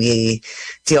something that we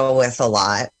deal with a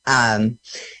lot.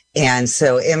 And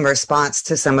so in response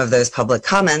to some of those public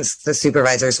comments, the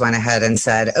supervisors went ahead and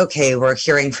said, okay, we're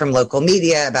hearing from local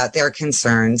media about their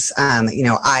concerns.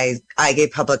 I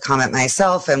gave public comment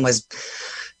myself and was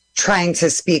trying to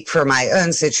speak for my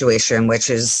own situation, which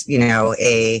is,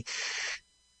 a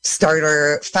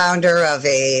founder of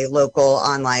a local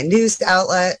online news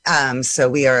outlet. So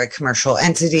we are a commercial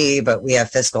entity, but we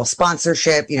have fiscal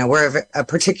sponsorship. We're a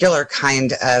particular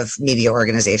kind of media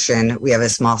organization. We have a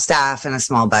small staff and a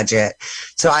small budget.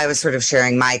 So I was sort of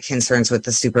sharing my concerns with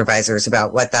the supervisors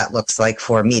about what that looks like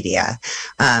for media.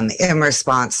 In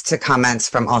response to comments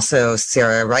from also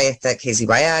Sarah Reith at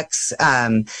KZYX,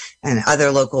 and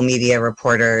other local media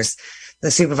reporters,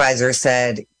 the supervisor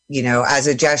said, as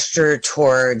a gesture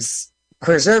towards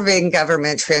preserving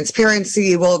government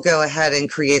transparency, we'll go ahead and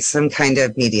create some kind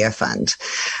of media fund.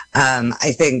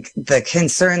 I think the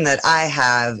concern that I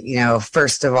have,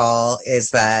 first of all,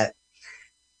 is that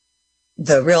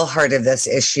the real heart of this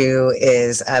issue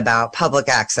is about public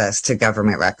access to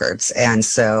government records. And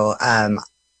so,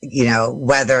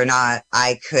 whether or not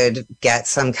I could get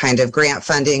some kind of grant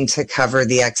funding to cover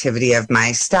the activity of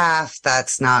my staff,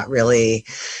 that's not really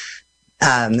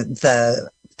the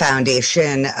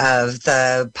foundation of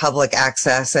the public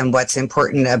access and what's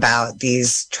important about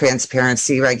these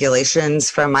transparency regulations.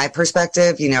 From my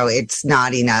perspective, it's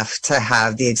not enough to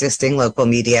have the existing local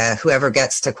media, whoever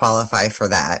gets to qualify for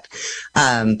that,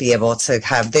 be able to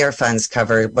have their funds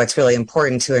covered. What's really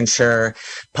important to ensure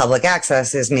public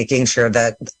access is making sure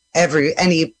that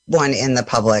anyone in the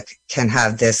public can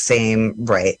have this same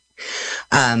right.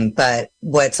 But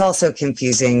what's also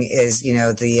confusing is,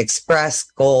 the express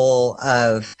goal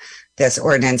of this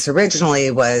ordinance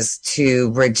originally was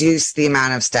to reduce the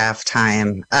amount of staff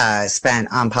time spent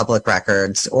on public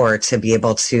records, or to be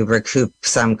able to recoup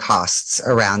some costs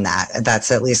around that. That's,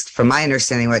 at least from my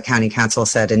understanding, what County Council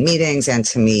said in meetings and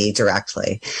to me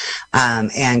directly.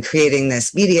 And creating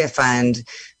this media fund,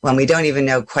 when we don't even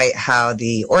know quite how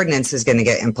the ordinance is going to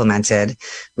get implemented,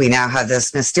 we now have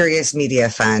this mysterious media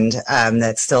fund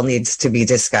that still needs to be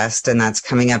discussed, and that's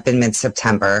coming up in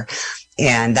mid-September.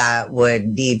 And that would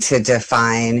need to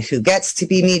define who gets to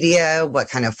be media, what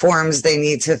kind of forms they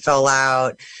need to fill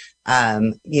out,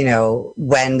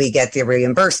 when we get the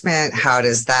reimbursement, how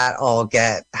does that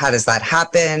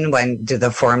happen? When do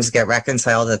the forms get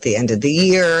reconciled at the end of the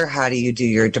year? How do you do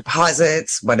your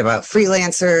deposits? What about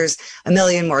freelancers? A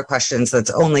million more questions that's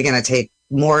only going to take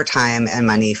more time and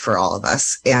money for all of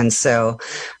us. And so,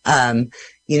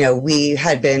 we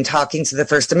had been talking to the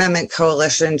First Amendment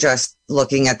Coalition, just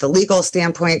looking at the legal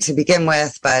standpoint to begin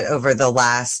with. But over the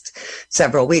last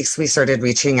several weeks, we started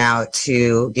reaching out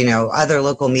to, other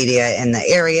local media in the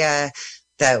area.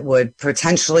 that would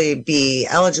potentially be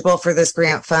eligible for this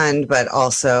grant fund, but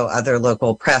also other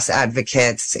local press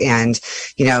advocates. And,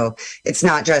 it's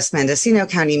not just Mendocino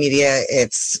County media,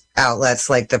 it's outlets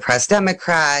like the Press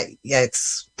Democrat,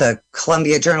 it's the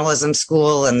Columbia Journalism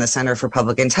School and the Center for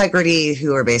Public Integrity,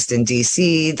 who are based in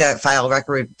DC, that file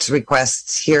records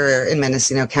requests here in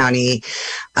Mendocino County.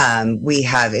 We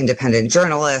have independent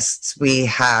journalists. We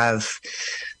have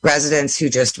residents who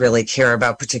just really care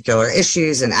about particular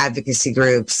issues and advocacy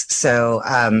groups. So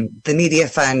the media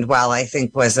fund, while I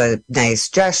think was a nice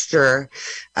gesture,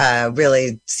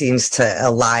 really seems to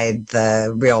elide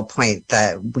the real point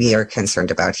that we are concerned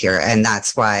about here. And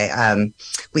that's why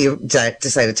we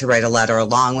decided to write a letter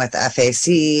along with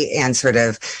FAC, and sort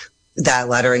of that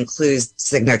letter includes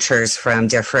signatures from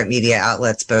different media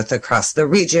outlets, both across the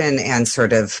region and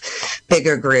sort of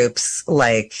bigger groups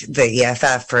like the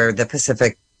EFF or the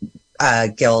Pacific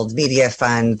Guild Media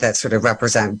Fund, that sort of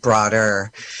represent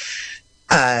broader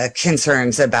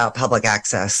concerns about public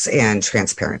access and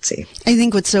transparency. I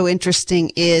think what's so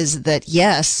interesting is that,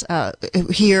 yes,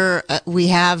 here we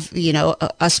have,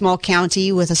 a small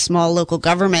county with a small local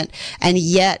government, and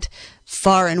yet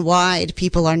far and wide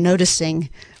people are noticing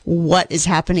what is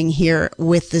happening here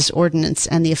with this ordinance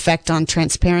and the effect on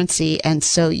transparency. And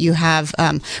so you have,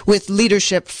 with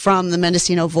leadership from the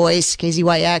Mendocino Voice,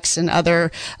 KZYX, and other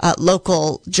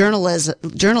local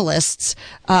journalists,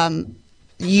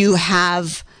 you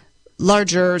have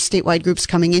larger statewide groups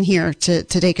coming in here to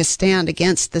take a stand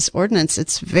against this ordinance.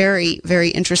 It's very, very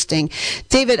interesting.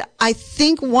 David, I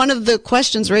think one of the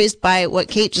questions raised by what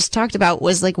Kate just talked about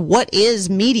was like, what is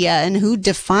media and who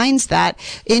defines that?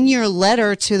 In your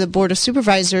letter to the Board of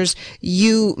Supervisors,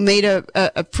 you made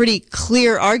a pretty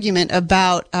clear argument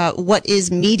about what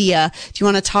is media. Do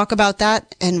you want to talk about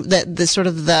that and the sort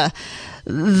of the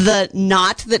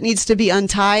knot that needs to be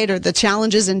untied, or the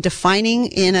challenges in defining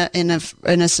in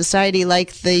a society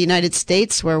like the United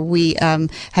States, where we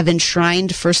have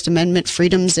enshrined First Amendment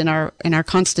freedoms in our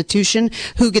Constitution?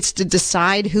 Who gets to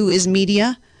decide who is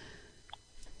media?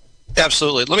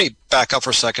 Absolutely. Let me back up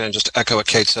for a second and just echo what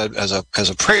Kate said as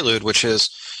a prelude, which is,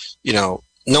 no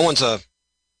one's a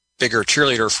bigger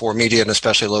cheerleader for media, and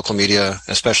especially local media,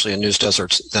 especially in news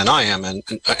deserts, than I am,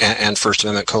 and First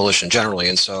Amendment Coalition generally.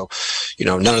 And so,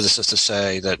 none of this is to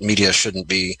say that media shouldn't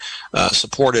be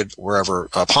supported wherever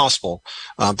possible.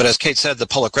 But as Kate said, the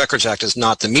Public Records Act is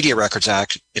not the Media Records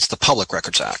Act, it's the Public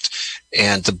Records Act.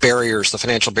 And the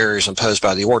financial barriers imposed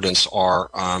by the ordinance are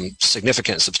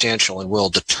significant and substantial, and will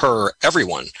deter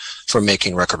everyone from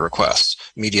making record requests,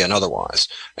 media and otherwise.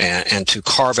 And to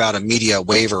carve out a media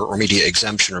waiver or media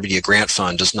exemption or media grant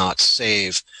fund does not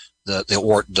save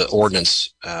the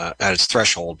ordinance at its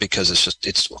threshold, because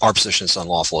our position is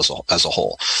unlawful as a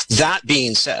whole. That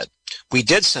being said, we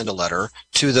did send a letter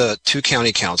to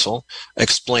county council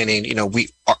explaining,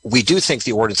 we do think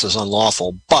the ordinance is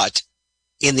unlawful, but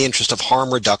in the interest of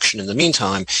harm reduction in the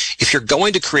meantime, if you're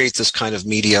going to create this kind of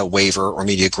media waiver or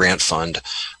media grant fund,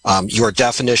 your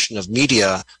definition of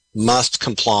media must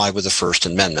comply with the First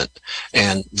Amendment.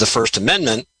 And the First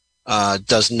Amendment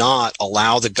does not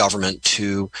allow the government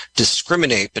to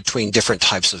discriminate between different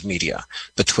types of media,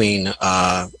 between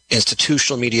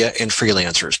institutional media and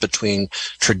freelancers, between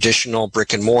traditional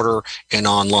brick and mortar and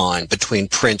online, between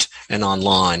print and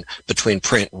online, between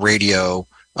print, radio,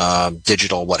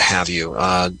 digital, what have you.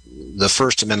 The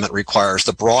First Amendment requires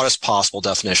the broadest possible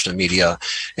definition of media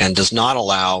and does not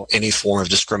allow any form of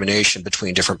discrimination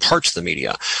between different parts of the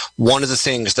media. One of the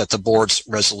things that the board's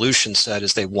resolution said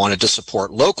is they wanted to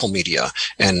support local media,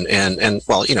 and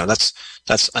well,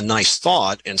 that's a nice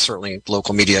thought, and certainly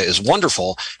local media is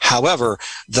wonderful. However,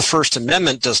 the First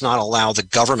Amendment does not allow the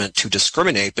government to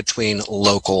discriminate between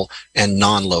local and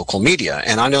non-local media.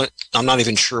 And I'm not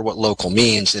even sure what local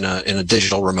means in a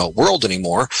digital remote world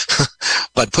anymore.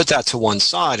 But put that to one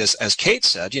side, as Kate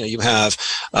said, you have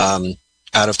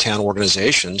out-of-town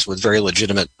organizations with very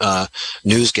legitimate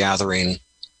news gathering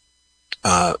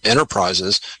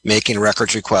enterprises making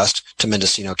records requests to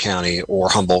Mendocino County or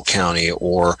Humboldt County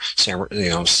or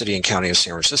city and county of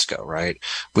San Francisco, right?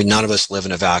 None of us live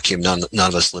in a vacuum. None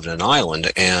of us live in an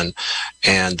island, and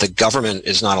the government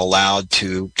is not allowed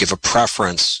to give a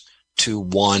preference to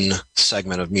one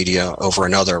segment of media over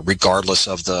another, regardless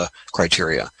of the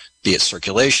criteria, be it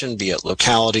circulation, be it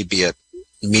locality, be it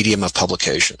medium of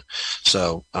publication.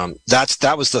 So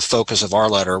that was the focus of our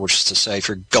letter, which is to say, if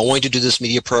you're going to do this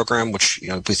media program, which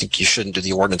we think you shouldn't do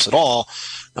the ordinance at all,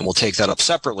 and we'll take that up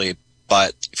separately.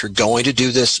 But if you're going to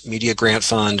do this media grant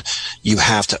fund, you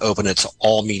have to open it to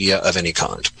all media of any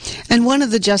kind. And one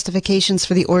of the justifications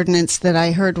for the ordinance that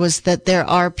I heard was that there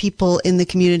are people in the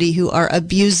community who are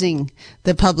abusing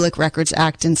the Public Records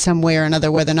Act in some way or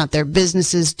another, whether or not they're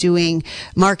businesses doing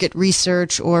market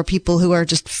research or people who are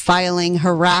just filing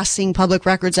harassing Public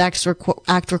Records Act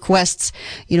requests,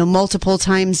 multiple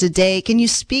times a day. Can you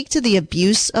speak to the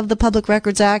abuse of the Public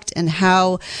Records Act and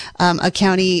how a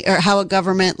county or how a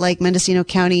government like Mendocino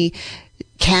County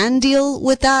can deal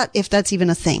with that, if that's even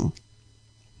a thing?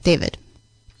 David.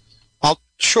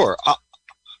 Sure.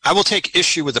 I will take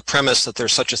issue with the premise that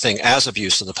there's such a thing as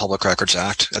abuse of the Public Records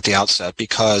Act at the outset,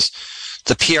 because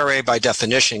the PRA, by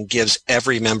definition, gives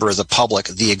every member of the public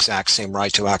the exact same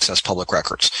right to access public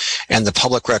records. And the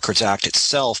Public Records Act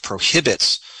itself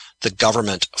prohibits the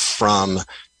government from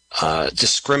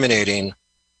discriminating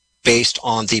based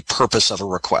on the purpose of a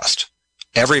request.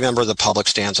 Every member of the public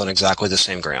stands on exactly the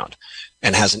same ground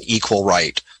and has an equal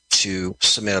right to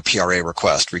submit a PRA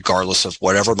request, regardless of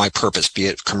whatever my purpose, be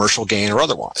it commercial gain or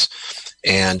otherwise.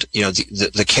 And,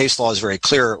 the case law is very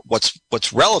clear.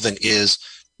 What's relevant is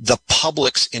the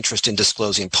public's interest in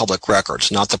disclosing public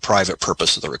records, not the private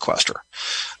purpose of the requester.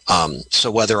 So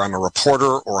whether I'm a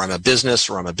reporter or I'm a business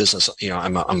or I'm a business,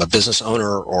 I'm a business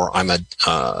owner or I'm a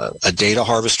data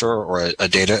harvester or a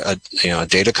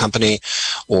data company,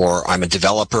 or I'm a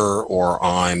developer or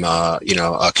I'm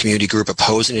a community group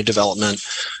opposing a development,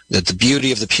 that the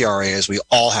beauty of the PRA is we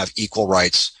all have equal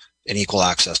rights and equal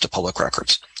access to public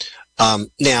records.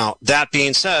 Now, that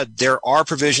being said, there are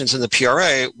provisions in the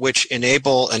PRA which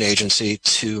enable an agency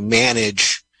to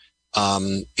manage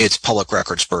its public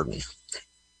records burden.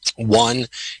 One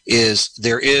is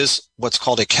there is what's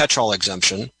called a catch-all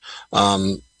exemption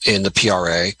in the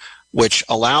PRA, which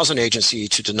allows an agency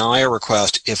to deny a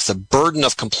request if the burden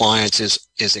of compliance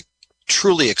is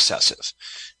truly excessive.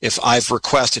 If I've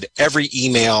requested every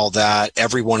email that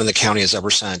everyone in the county has ever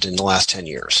sent in the last 10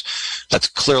 years, that's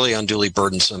clearly unduly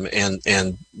burdensome.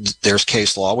 And there's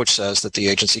case law which says that the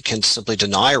agency can simply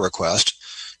deny a request,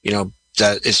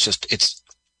 that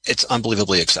it's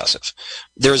unbelievably excessive.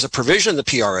 There's a provision in the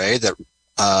PRA that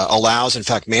allows, in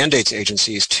fact, mandates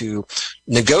agencies to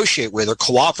negotiate with or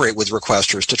cooperate with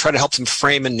requesters to try to help them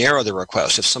frame and narrow their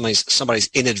request if somebody's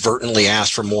inadvertently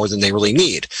asked for more than they really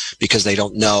need because they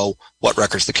don't know what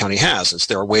records the county has. And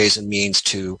so there are ways and means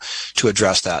to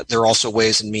address that. There are also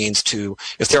ways and means to,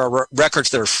 if there are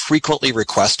records that are frequently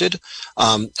requested,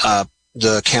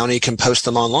 the county can post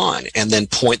them online and then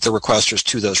point the requesters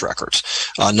to those records.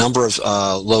 A number of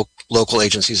local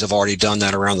agencies have already done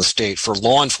that around the state for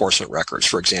law enforcement records,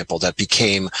 for example, that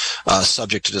became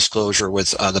subject to disclosure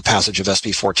with the passage of SB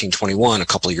 1421 a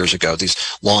couple of years ago, these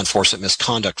law enforcement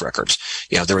misconduct records.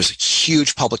 There was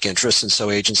huge public interest, and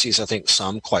so agencies, I think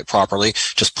some quite properly,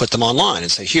 just put them online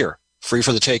and say, here, free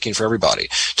for the taking for everybody,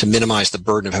 to minimize the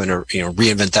burden of having to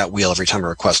reinvent that wheel every time a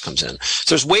request comes in. So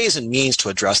there's ways and means to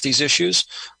address these issues.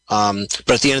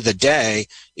 But at the end of the day,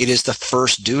 it is the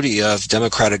first duty of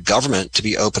democratic government to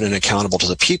be open and accountable to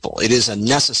the people. It is a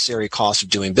necessary cost of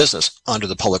doing business under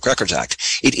the Public Records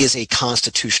Act. It is a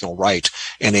constitutional right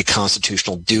and a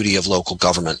constitutional duty of local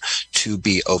government to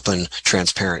be open,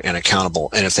 transparent, and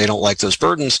accountable. And if they don't like those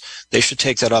burdens, they should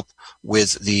take that up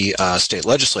with the state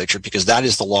legislature, because that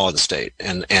is the law of the state,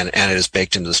 and it is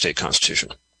baked into the state constitution.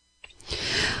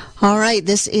 All right,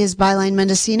 this is Byline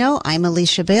Mendocino. I'm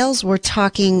Alicia Bales. We're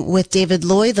talking with David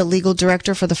Loy, the legal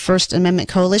director for the First Amendment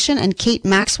Coalition, and Kate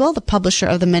Maxwell, the publisher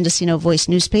of the Mendocino Voice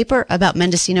newspaper, about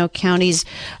Mendocino County's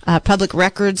Public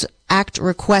Records Act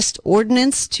request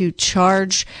ordinance to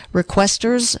charge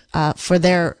requesters for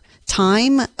their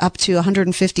time up to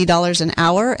 $150 an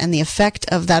hour, and the effect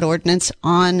of that ordinance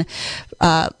on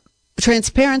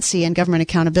transparency and government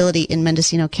accountability in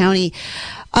Mendocino County.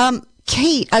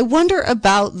 Kate, I wonder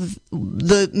about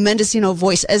the Mendocino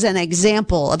Voice as an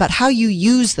example about how you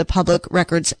use the Public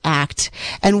Records Act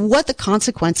and what the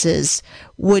consequences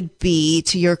would be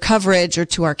to your coverage or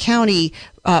to our county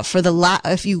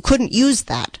if you couldn't use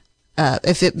that.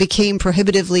 If it became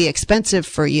prohibitively expensive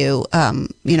for you,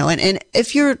 and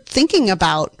if you're thinking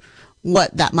about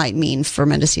what that might mean for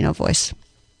Mendocino Voice.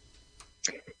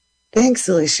 Thanks,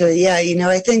 Alicia. Yeah,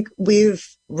 I think we've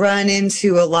run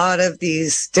into a lot of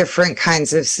these different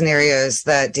kinds of scenarios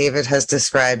that David has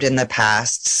described in the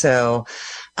past. So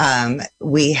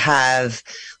we have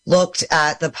looked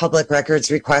at the public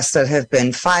records requests that have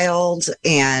been filed,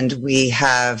 and we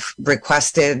have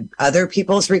requested other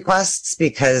people's requests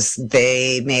because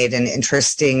they made had an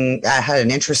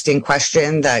interesting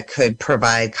question that could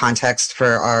provide context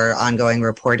for our ongoing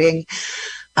reporting.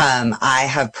 I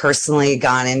have personally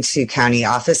gone into county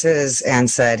offices and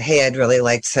said, hey, I'd really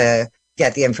like to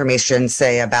get the information,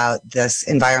 say, about this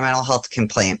environmental health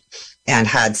complaint, and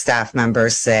had staff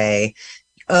members say,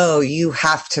 oh, you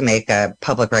have to make a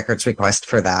public records request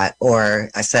for that. Or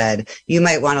I said, you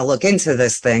might want to look into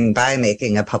this thing by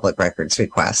making a public records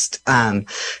request.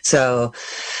 So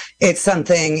it's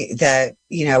something that,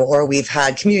 or we've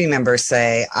had community members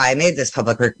say, I made this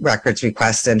public records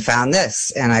request and found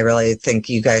this, and I really think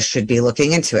you guys should be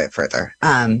looking into it further.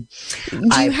 Do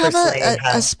you have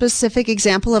a specific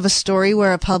example of a story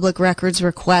where a public records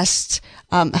request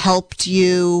helped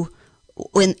you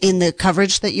in the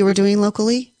coverage that you were doing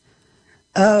locally?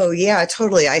 Oh, yeah,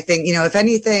 totally. I think, if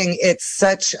anything, it's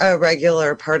such a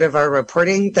regular part of our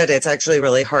reporting that it's actually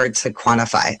really hard to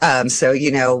quantify. So,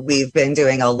 we've been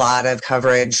doing a lot of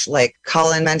coverage, like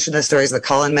Colin mentioned, the stories that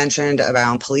Colin mentioned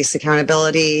around police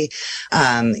accountability.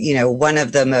 One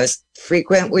of the most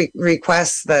frequent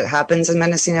requests that happens in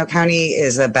Mendocino County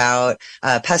is about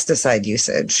pesticide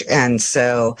usage. And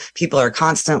so people are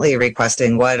constantly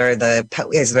requesting,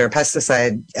 is there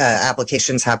pesticide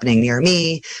applications happening near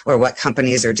me, or what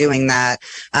companies are doing that?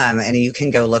 And you can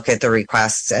go look at the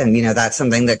requests, and, that's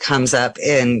something that comes up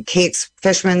in Kate's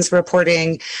Fishman's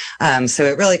reporting. So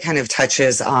it really kind of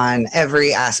touches on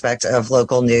every aspect of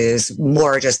local news,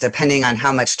 more just depending on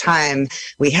how much time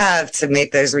we have to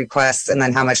make those requests and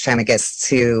then how much time it gets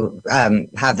to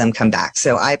have them come back.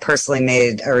 So I personally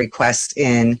made a request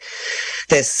in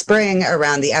this spring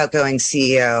around the outgoing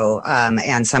CEO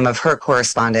and some of her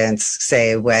correspondence,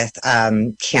 say, with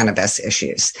cannabis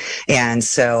issues. And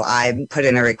so I put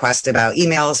in a request about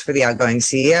emails for the outgoing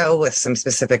CEO with some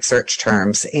specific search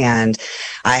terms. And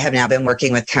I have now been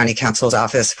working with County Counsel's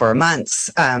office for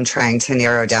months, trying to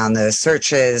narrow down those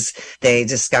searches. They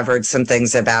discovered some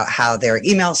things about how their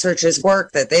email searches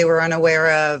work that they were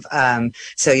unaware of.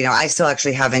 So, I still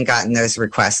actually haven't gotten those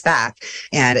requests back.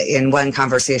 And in one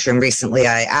conversation recently,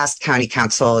 I asked County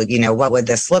Counsel, what would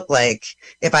this look like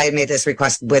if I had made this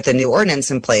request with a new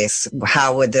ordinance in place?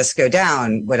 How would this go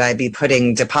down? Would I be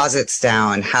putting deposits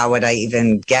down? How would I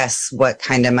even guess what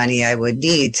kind of money I would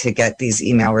need to get these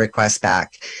email requests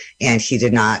back? And he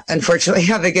did not, unfortunately,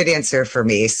 have a good answer for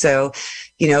me. So,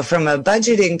 from a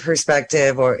budgeting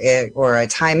perspective or a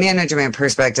time management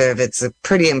perspective, it's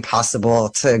pretty impossible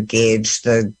to gauge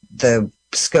the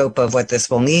scope of what this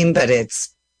will mean, but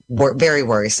it's very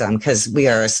worrisome because we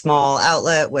are a small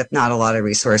outlet with not a lot of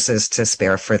resources to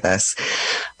spare for this.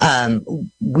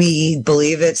 We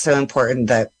believe it's so important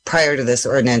that prior to this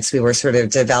ordinance, we were sort of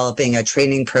developing a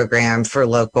training program for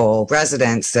local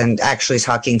residents and actually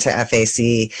talking to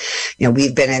FAC.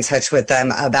 We've been in touch with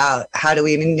them about how do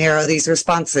we narrow these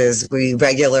responses. We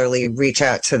regularly reach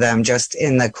out to them just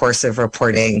in the course of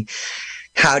reporting.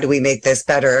 How do we make this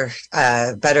better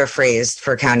phrased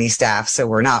for county staff so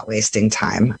we're not wasting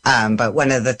time? But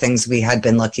one of the things we had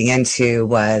been looking into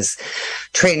was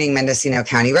training Mendocino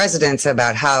County residents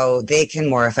about how they can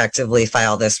more effectively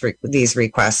file these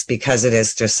requests, because it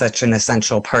is just such an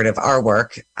essential part of our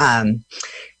work. And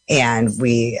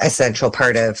essential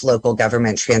part of local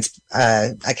government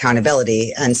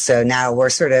accountability. And so now we're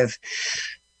sort of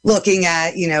looking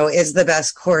at, is the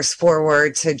best course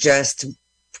forward to just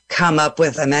come up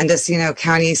with a Mendocino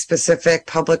County specific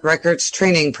public records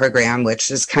training program, which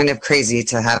is kind of crazy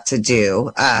to have to do.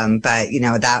 But,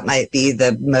 that might be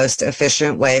the most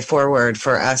efficient way forward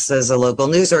for us as a local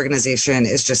news organization,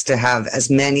 is just to have as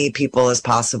many people as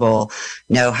possible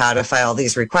know how to file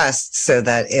these requests, so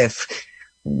that if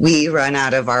we run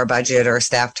out of our budget or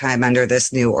staff time under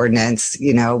this new ordinance,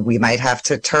 we might have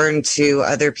to turn to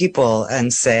other people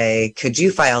and say, could you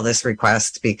file this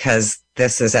request? Because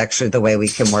this is actually the way we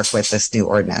can work with this new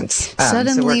ordinance.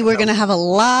 Suddenly, we're going to have a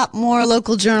lot more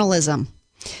local journalism.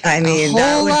 I mean, a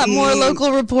whole lot more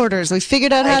local reporters. We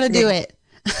figured out how to do it.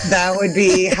 That would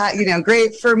be,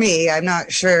 great for me. I'm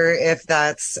not sure if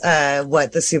that's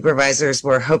what the supervisors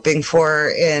were hoping for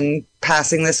in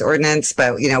passing this ordinance,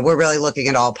 but, we're really looking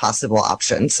at all possible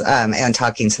options and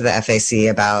talking to the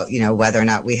FAC about, whether or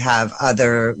not we have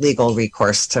other legal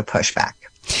recourse to push back.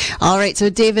 All right. So,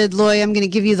 David Loy, I'm going to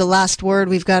give you the last word.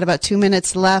 We've got about 2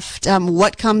 minutes left.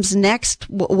 What comes next?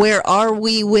 Where are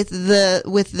we with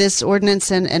this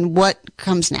ordinance, and what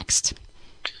comes next?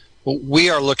 Well, we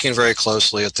are looking very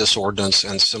closely at this ordinance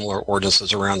and similar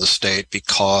ordinances around the state,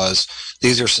 because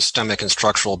these are systemic and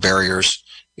structural barriers.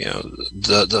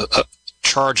 The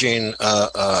charging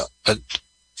a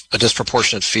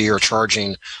disproportionate fee or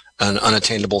charging an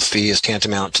unattainable fee is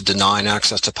tantamount to denying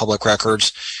access to public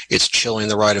records. It's chilling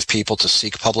the right of people to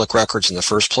seek public records in the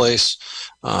first place.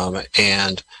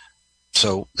 And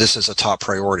So this is a top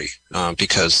priority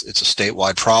because it's a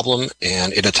statewide problem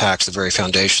and it attacks the very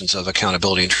foundations of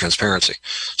accountability and transparency.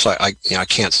 So I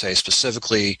can't say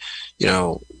specifically,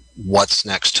 what's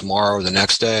next tomorrow or the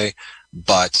next day,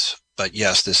 but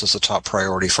yes, this is a top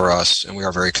priority for us, and we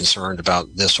are very concerned about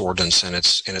this ordinance and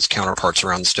its counterparts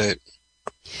around the state.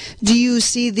 Do you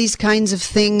see these kinds of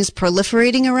things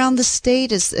proliferating around the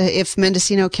state? If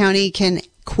Mendocino County can,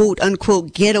 quote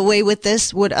unquote, get away with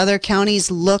this, would other counties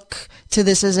look to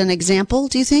this as an example,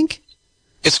 do you think?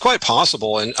 It's quite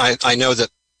possible, and I know that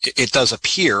it does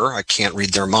appear, I can't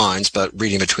read their minds, but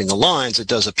reading between the lines, it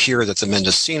does appear that the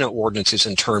Mendocino ordinance is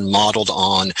in turn modeled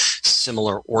on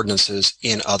similar ordinances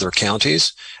in other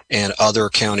counties, and other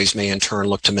counties may in turn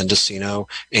look to Mendocino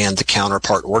and the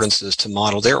counterpart ordinances to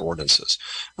model their ordinances.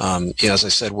 As I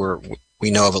said, we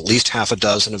know of at least half a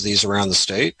dozen of these around the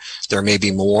state. There may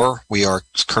be more. We are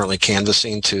currently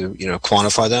canvassing to,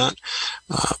 quantify that.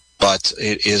 But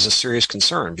it is a serious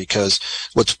concern because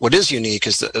what is unique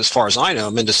is that, as far as I know,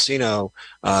 Mendocino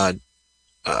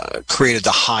created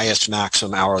the highest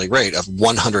maximum hourly rate of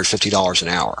 $150 an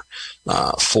hour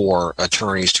for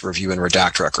attorneys to review and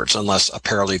redact records, unless a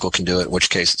paralegal can do it, in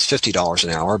which case it's $50 an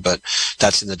hour, but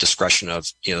that's in the discretion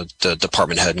of the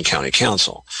department head and county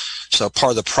counsel. So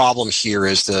part of the problem here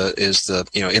is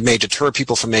it may deter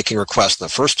people from making requests in the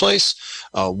first place.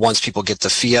 Once people get the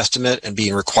fee estimate and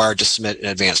being required to submit an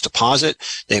advance deposit,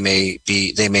 they may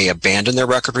abandon their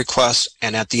record requests,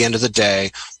 and at the end of the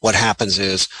day, what happens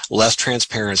is less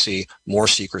transparency, more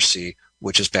secrecy,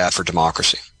 which is bad for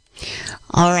democracy.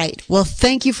 All right. Well,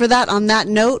 thank you for that. On that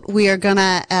note, we are going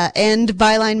to end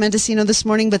Byline Mendocino this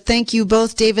morning, but thank you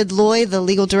both, David Loy, the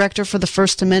legal director for the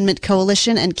First Amendment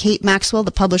Coalition, and Kate Maxwell,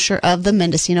 the publisher of the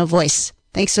Mendocino Voice.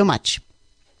 Thanks so much.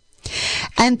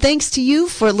 And thanks to you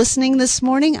for listening this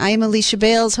morning. I am Alicia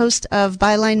Bales, host of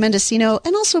Byline Mendocino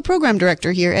and also program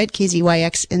director here at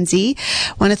KZYX-NZ.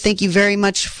 I want to thank you very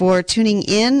much for tuning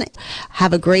in.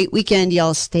 Have a great weekend,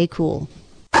 y'all. Stay cool.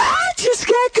 I just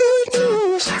got good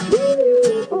news.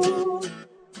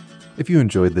 If you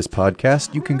enjoyed this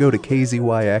podcast, you can go to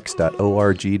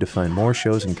kzyx.org to find more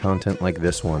shows and content like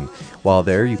this one. While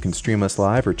there, you can stream us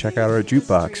live or check out our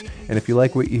jukebox. And if you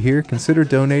like what you hear, consider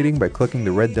donating by clicking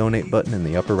the red donate button in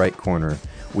the upper right corner.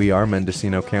 We are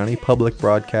Mendocino County Public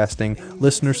Broadcasting,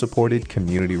 listener-supported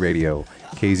community radio.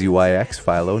 KZYX,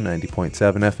 Philo 90.7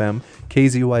 FM,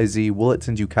 KZYZ, Willits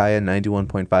and Ukiah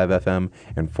 91.5 FM,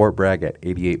 and Fort Bragg at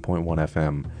 88.1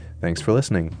 FM. Thanks for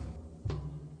listening.